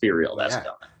 Let's be real. That's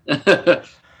coming.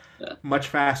 Much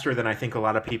faster than I think a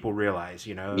lot of people realize,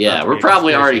 Yeah, we're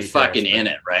probably already fucking in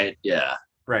it, right? Yeah.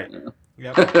 Right.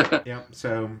 Yep. Yep.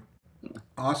 So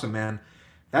awesome, man.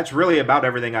 That's really about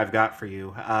everything I've got for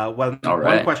you. All One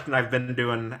right. question I've been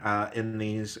doing in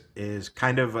these is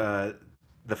kind of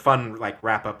the fun like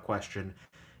wrap up question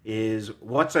is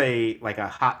what's a like a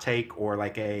hot take or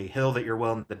like a hill that you're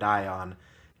willing to die on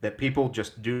that people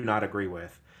just do not agree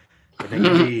with,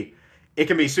 and it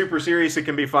can be super serious. It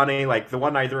can be funny. Like the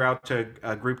one I threw out to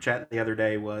a group chat the other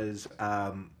day was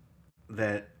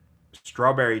that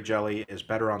strawberry jelly is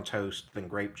better on toast than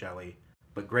grape jelly,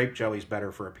 but grape jelly is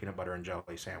better for a peanut butter and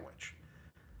jelly sandwich.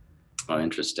 Oh,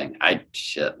 interesting.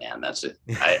 Shit, man, that's it.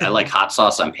 I like hot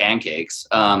sauce on pancakes.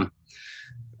 I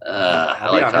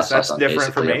I'll be like hot honest, sauce that's on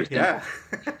different for basically me.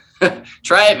 everything. Yeah.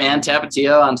 Try it, man.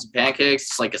 Tapatio on some pancakes.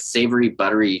 It's like a savory,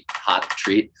 buttery, hot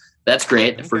treat. That's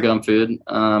great for Okay. gum food.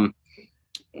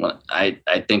 I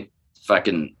think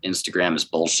fucking Instagram is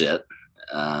bullshit.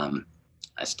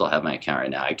 I still have my account right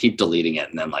now. I keep deleting it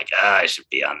and then like, I should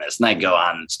be on this. And I go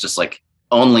on. It's just like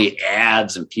only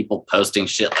ads and people posting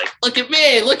shit like, look at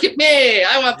me, look at me.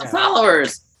 I want the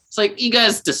followers. It's like, you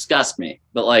guys disgust me.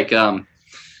 But like,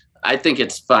 I think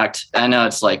it's fucked. I know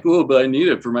it's like, oh, but I need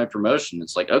it for my promotion.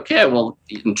 It's like, okay, well,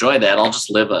 enjoy that. I'll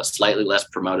just live a slightly less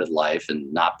promoted life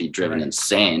and not be driven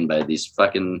insane by these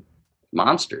fucking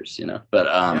monsters, you know? But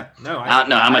no, I don't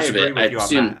know how much of agree it.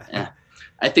 with you on that.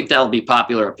 I think that'll be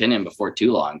popular opinion before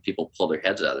too long. People pull their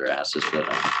heads out of their asses, but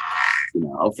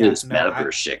hopefully this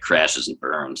metaverse shit crashes and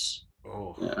burns.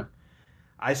 Oh, yeah.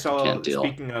 I saw.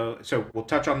 Speaking of, so we'll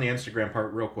touch on the Instagram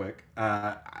part real quick.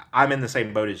 I'm in the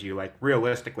same boat as you. Like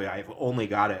realistically, I've only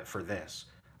got it for this.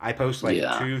 I post like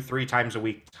 2-3 times a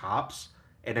week tops,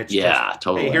 and it's just,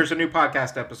 totally. Hey, here's a new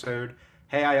podcast episode.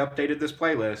 Hey, I updated this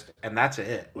playlist, and that's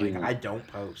it. Like I don't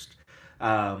post.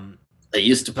 They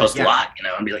used to post a lot,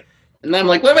 and be like, and then I'm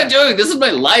like, what am I doing? This is my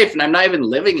life, and I'm not even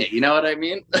living it. You know what I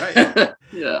mean? Right.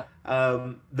 Yeah.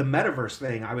 The metaverse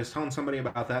thing. I was telling somebody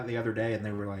about that the other day, and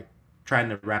they were like trying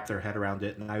to wrap their head around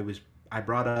it, and I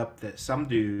brought up that some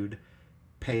dude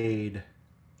paid,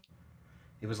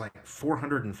 it was like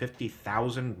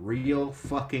 450,000 real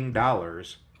fucking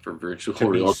dollars for virtual to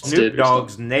real be estate. Snoop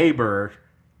Dogg's neighbor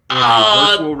in a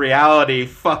virtual reality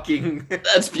fucking.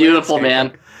 That's beautiful,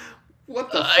 man.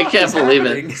 What the? I can't believe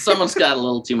it. Someone's got a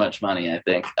little too much money, I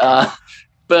think.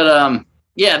 But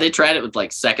yeah, they tried it with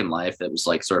like Second Life. That was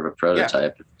like sort of a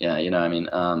prototype. Yeah, you know what I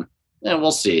mean. Yeah,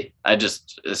 we'll see.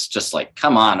 It's just like,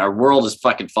 come on, our world is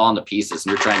fucking falling to pieces,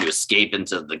 and you're trying to escape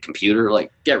into the computer.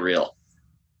 Like, get real.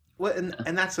 Well,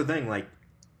 and that's the thing. Like,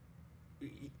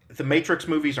 the Matrix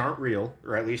movies aren't real,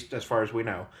 or at least as far as we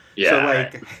know. Yeah. So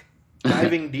like,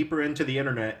 diving deeper into the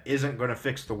internet isn't going to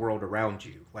fix the world around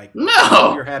you. Like, no,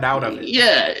 pull your head out of it.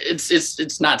 Yeah,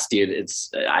 it's not, Steve.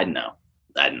 I know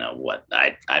what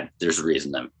there's a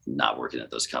reason I'm not working at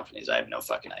those companies. I have no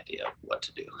fucking idea what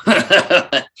to do.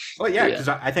 Well, yeah, because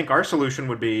I think our solution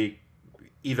would be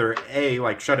either A,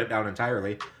 like shut it down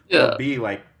entirely, or B,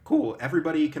 like, cool,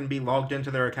 everybody can be logged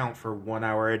into their account for 1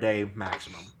 hour a day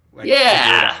maximum. Like,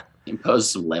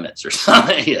 impose some limits or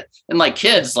something. Yeah. And like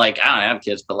kids, like I don't have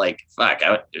kids, but like fuck,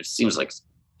 it seems like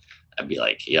I'd be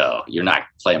like, yo, you're not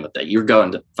playing with that. You're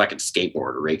going to fucking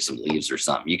skateboard or rake some leaves or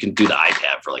something. You can do the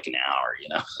iPad for like an hour,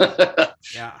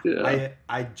 Yeah.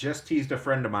 I just teased a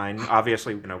friend of mine.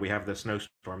 Obviously, we have the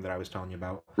snowstorm that I was telling you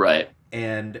about. Right.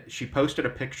 And she posted a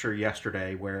picture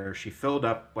yesterday where she filled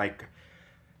up like,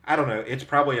 I don't know, it's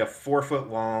probably a 4-foot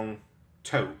long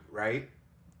tote, right?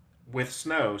 With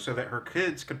snow so that her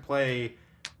kids could play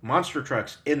monster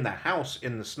trucks in the house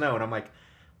in the snow. And I'm like,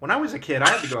 when I was a kid, I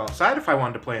had to go outside if I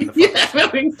wanted to play in the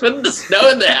fucking put the snow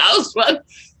in the house. What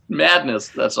madness!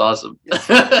 That's awesome. Yeah.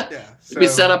 So, we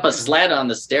set up a sled on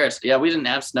the stairs. Yeah, we didn't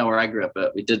have snow where I grew up,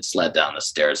 but we did sled down the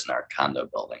stairs in our condo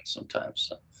building sometimes.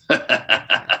 So.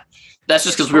 That's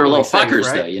just because we were little fuckers,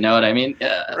 right? Though. You know what I mean?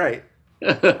 Yeah. Right.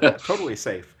 Totally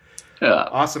safe. Yeah.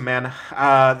 Awesome, man.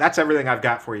 That's everything I've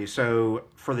got for you. So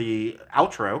for the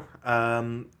outro,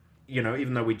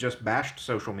 even though we just bashed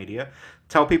social media,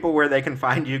 tell people where they can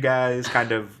find you guys,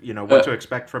 kind of, what to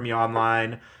expect from you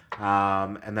online.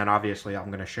 And then obviously I'm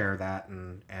going to share that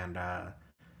and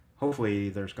hopefully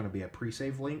there's going to be a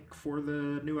pre-save link for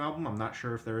the new album. I'm not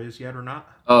sure if there is yet or not.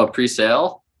 Oh,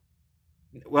 pre-sale?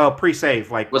 Well,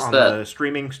 pre-save, like what's on that? The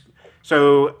streaming.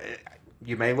 So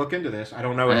you may look into this. I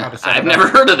don't know how to set it up. I've never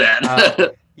heard of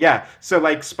that. Yeah. So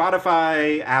like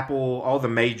Spotify, Apple, all the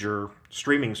major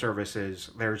streaming services,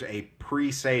 there's a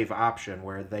pre-save option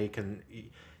where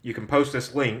you can post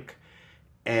this link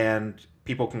and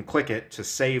people can click it to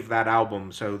save that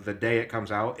album. So the day it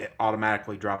comes out, it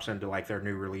automatically drops into like their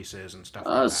new releases and stuff.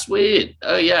 Oh, like that. Sweet.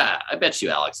 Oh yeah. I bet you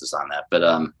Alex is on that, but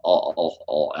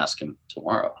I'll ask him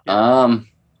tomorrow. Yeah.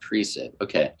 Pre-save.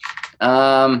 Okay.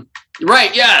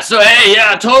 Right. Yeah. So, hey,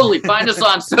 yeah, totally. Find us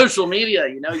on social media,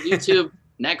 YouTube,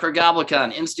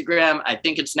 Nekrogoblikon, Instagram. I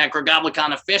think it's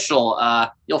Nekrogoblikon official.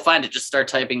 You'll find it. Just start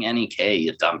typing NEK,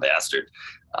 you dumb bastard.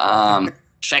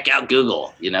 Check out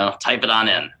Google, type it on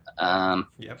in.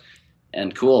 Yep.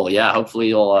 And cool. Yeah. Hopefully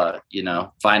you'll,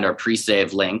 find our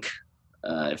pre-save link,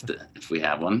 if we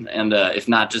have one. And if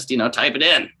not, just, type it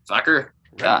in, fucker.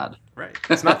 God. Right.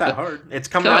 It's not that hard. It's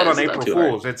coming out on April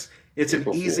Fools. It's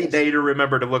an easy day to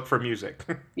remember to look for music.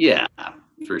 Yeah,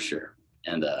 for sure.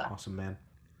 And awesome, man.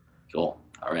 Cool.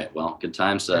 All right. Well, good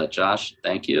times, Josh.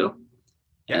 Thank you.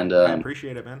 Yeah, and I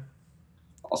appreciate it, man.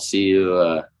 I'll see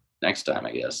you next time,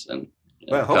 I guess. And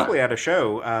well, hopefully at a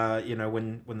show.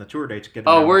 When the tour dates get.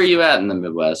 Oh, where are you at in the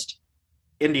Midwest?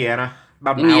 Indiana,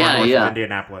 about an hour north of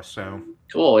Indianapolis. So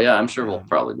cool. Yeah, I'm sure we'll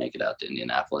probably make it out to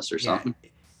Indianapolis or something.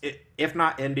 If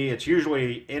not Indy, it's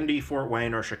usually Indy, Fort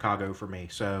Wayne, or Chicago for me.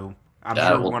 So I'm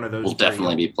sure one of those. We'll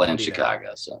definitely be playing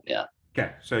Chicago. So yeah.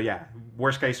 Okay, so yeah,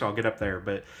 worst case I'll get up there,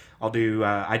 but I'll do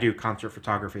I do concert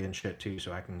photography and shit too,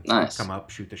 so I can come up,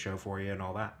 shoot the show for you and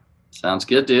all that. Sounds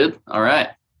good, dude. All right.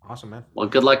 Awesome, man. Well,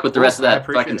 good luck with the rest of that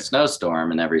fucking snowstorm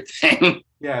and everything.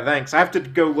 Yeah, thanks. I have to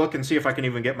go look and see if I can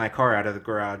even get my car out of the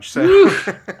garage. So,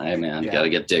 hey man, you gotta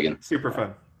get digging. Super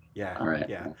fun. Yeah. All right.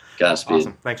 Yeah. Godspeed.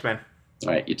 Awesome. Thanks, man.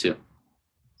 All right, you too.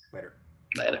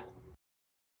 Later.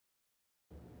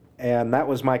 And that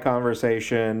was my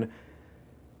conversation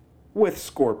with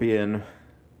Scorpion,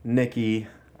 Nikki.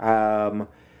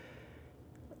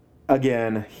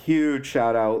 Again, huge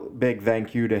shout out, big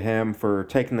thank you to him for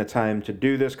taking the time to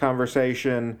do this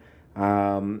conversation.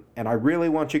 And I really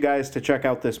want you guys to check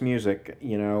out this music.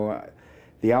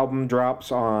 The album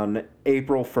drops on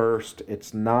April 1st.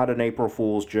 It's not an April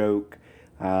Fool's joke.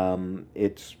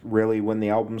 It's really when the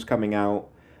album's coming out.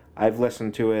 I've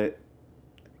listened to it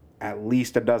at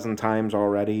least a dozen times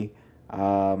already.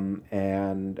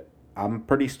 And I'm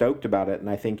pretty stoked about it, and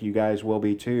I think you guys will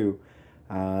be too,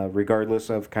 regardless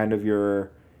of kind of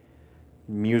your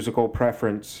musical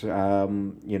preference.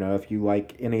 If you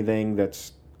like anything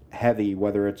that's heavy,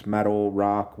 whether it's metal,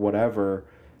 rock, whatever,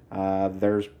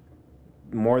 there's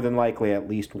more than likely at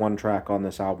least one track on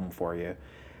this album for you.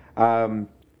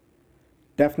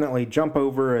 Definitely jump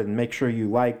over and make sure you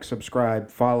like, subscribe,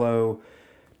 follow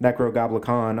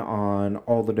Nekrogoblikon on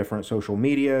all the different social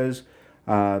medias.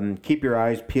 Keep your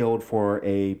eyes peeled for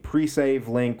a pre-save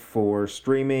link for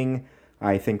streaming.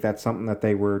 I think that's something that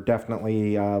they were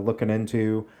definitely looking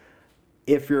into.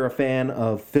 If you're a fan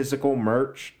of physical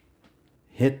merch,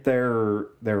 hit their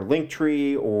link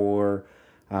tree or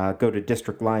go to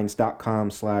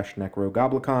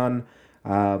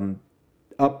districtlines.com/Nekrogoblikon.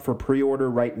 Up for pre-order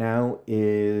right now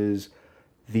is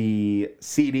the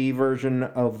CD version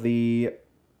of the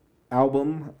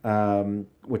album,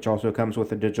 which also comes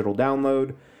with a digital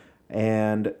download,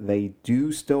 and they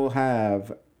do still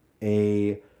have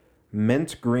a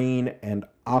mint green and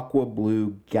aqua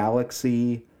blue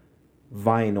Galaxy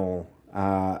vinyl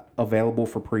available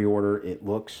for pre-order. It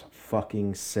looks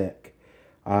fucking sick.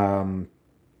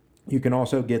 You can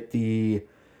also get the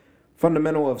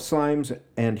Fundamental of Slimes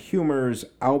and Humor's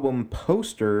album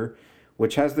poster,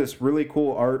 which has this really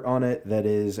cool art on it that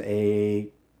is a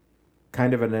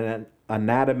kind of an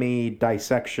anatomy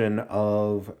dissection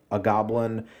of a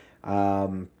goblin.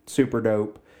 Super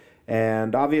dope.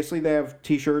 And obviously they have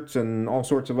t-shirts and all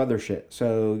sorts of other shit.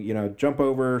 So, jump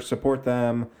over, support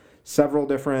them. Several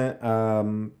different,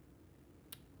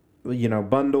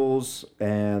 bundles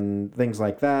and things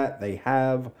like that. They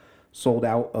have sold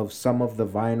out of some of the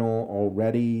vinyl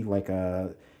already, like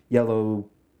a yellow,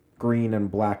 green, and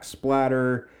black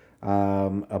splatter.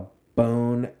 A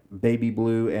bone, baby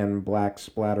blue, and black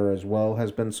splatter as well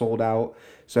has been sold out.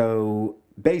 So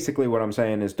basically what I'm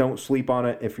saying is don't sleep on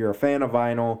it. If you're a fan of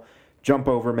vinyl, jump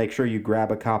over, make sure you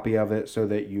grab a copy of it so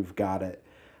that you've got it.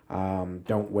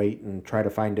 Don't wait and try to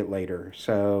find it later.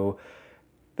 So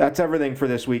that's everything for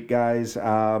this week, guys.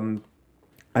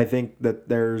 I think that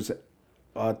there's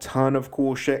a ton of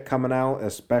cool shit coming out,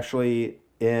 especially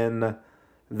in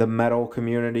the metal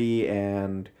community,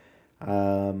 and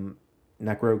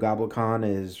Nekrogoblikon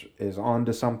is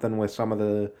onto something with some of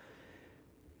the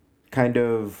kind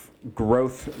of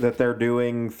growth that they're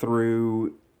doing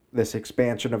through this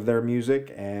expansion of their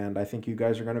music, and I think you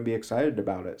guys are going to be excited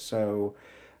about it. So,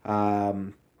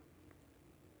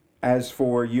 as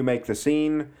for You Make the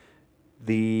Scene,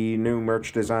 the new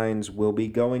merch designs will be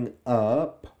going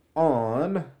up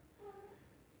on,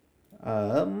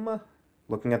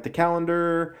 looking at the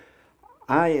calendar,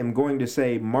 I am going to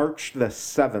say March the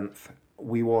 7th.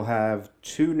 We will have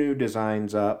 2 new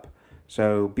designs up,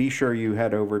 so be sure you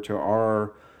head over to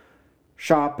our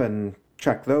shop and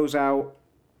check those out.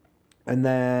 And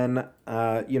then,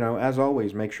 as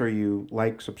always, make sure you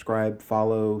like, subscribe,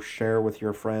 follow, share with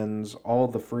your friends, all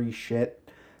the free shit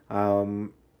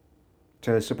um,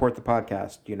 to support the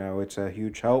podcast. It's a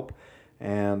huge help,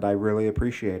 and I really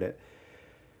appreciate it.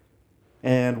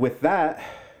 And with that,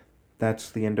 that's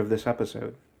the end of this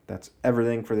episode. That's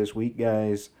everything for this week,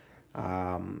 guys.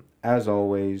 As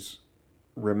always,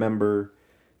 remember,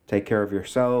 take care of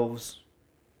yourselves,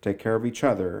 take care of each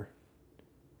other,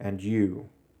 and you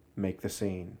make the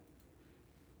scene.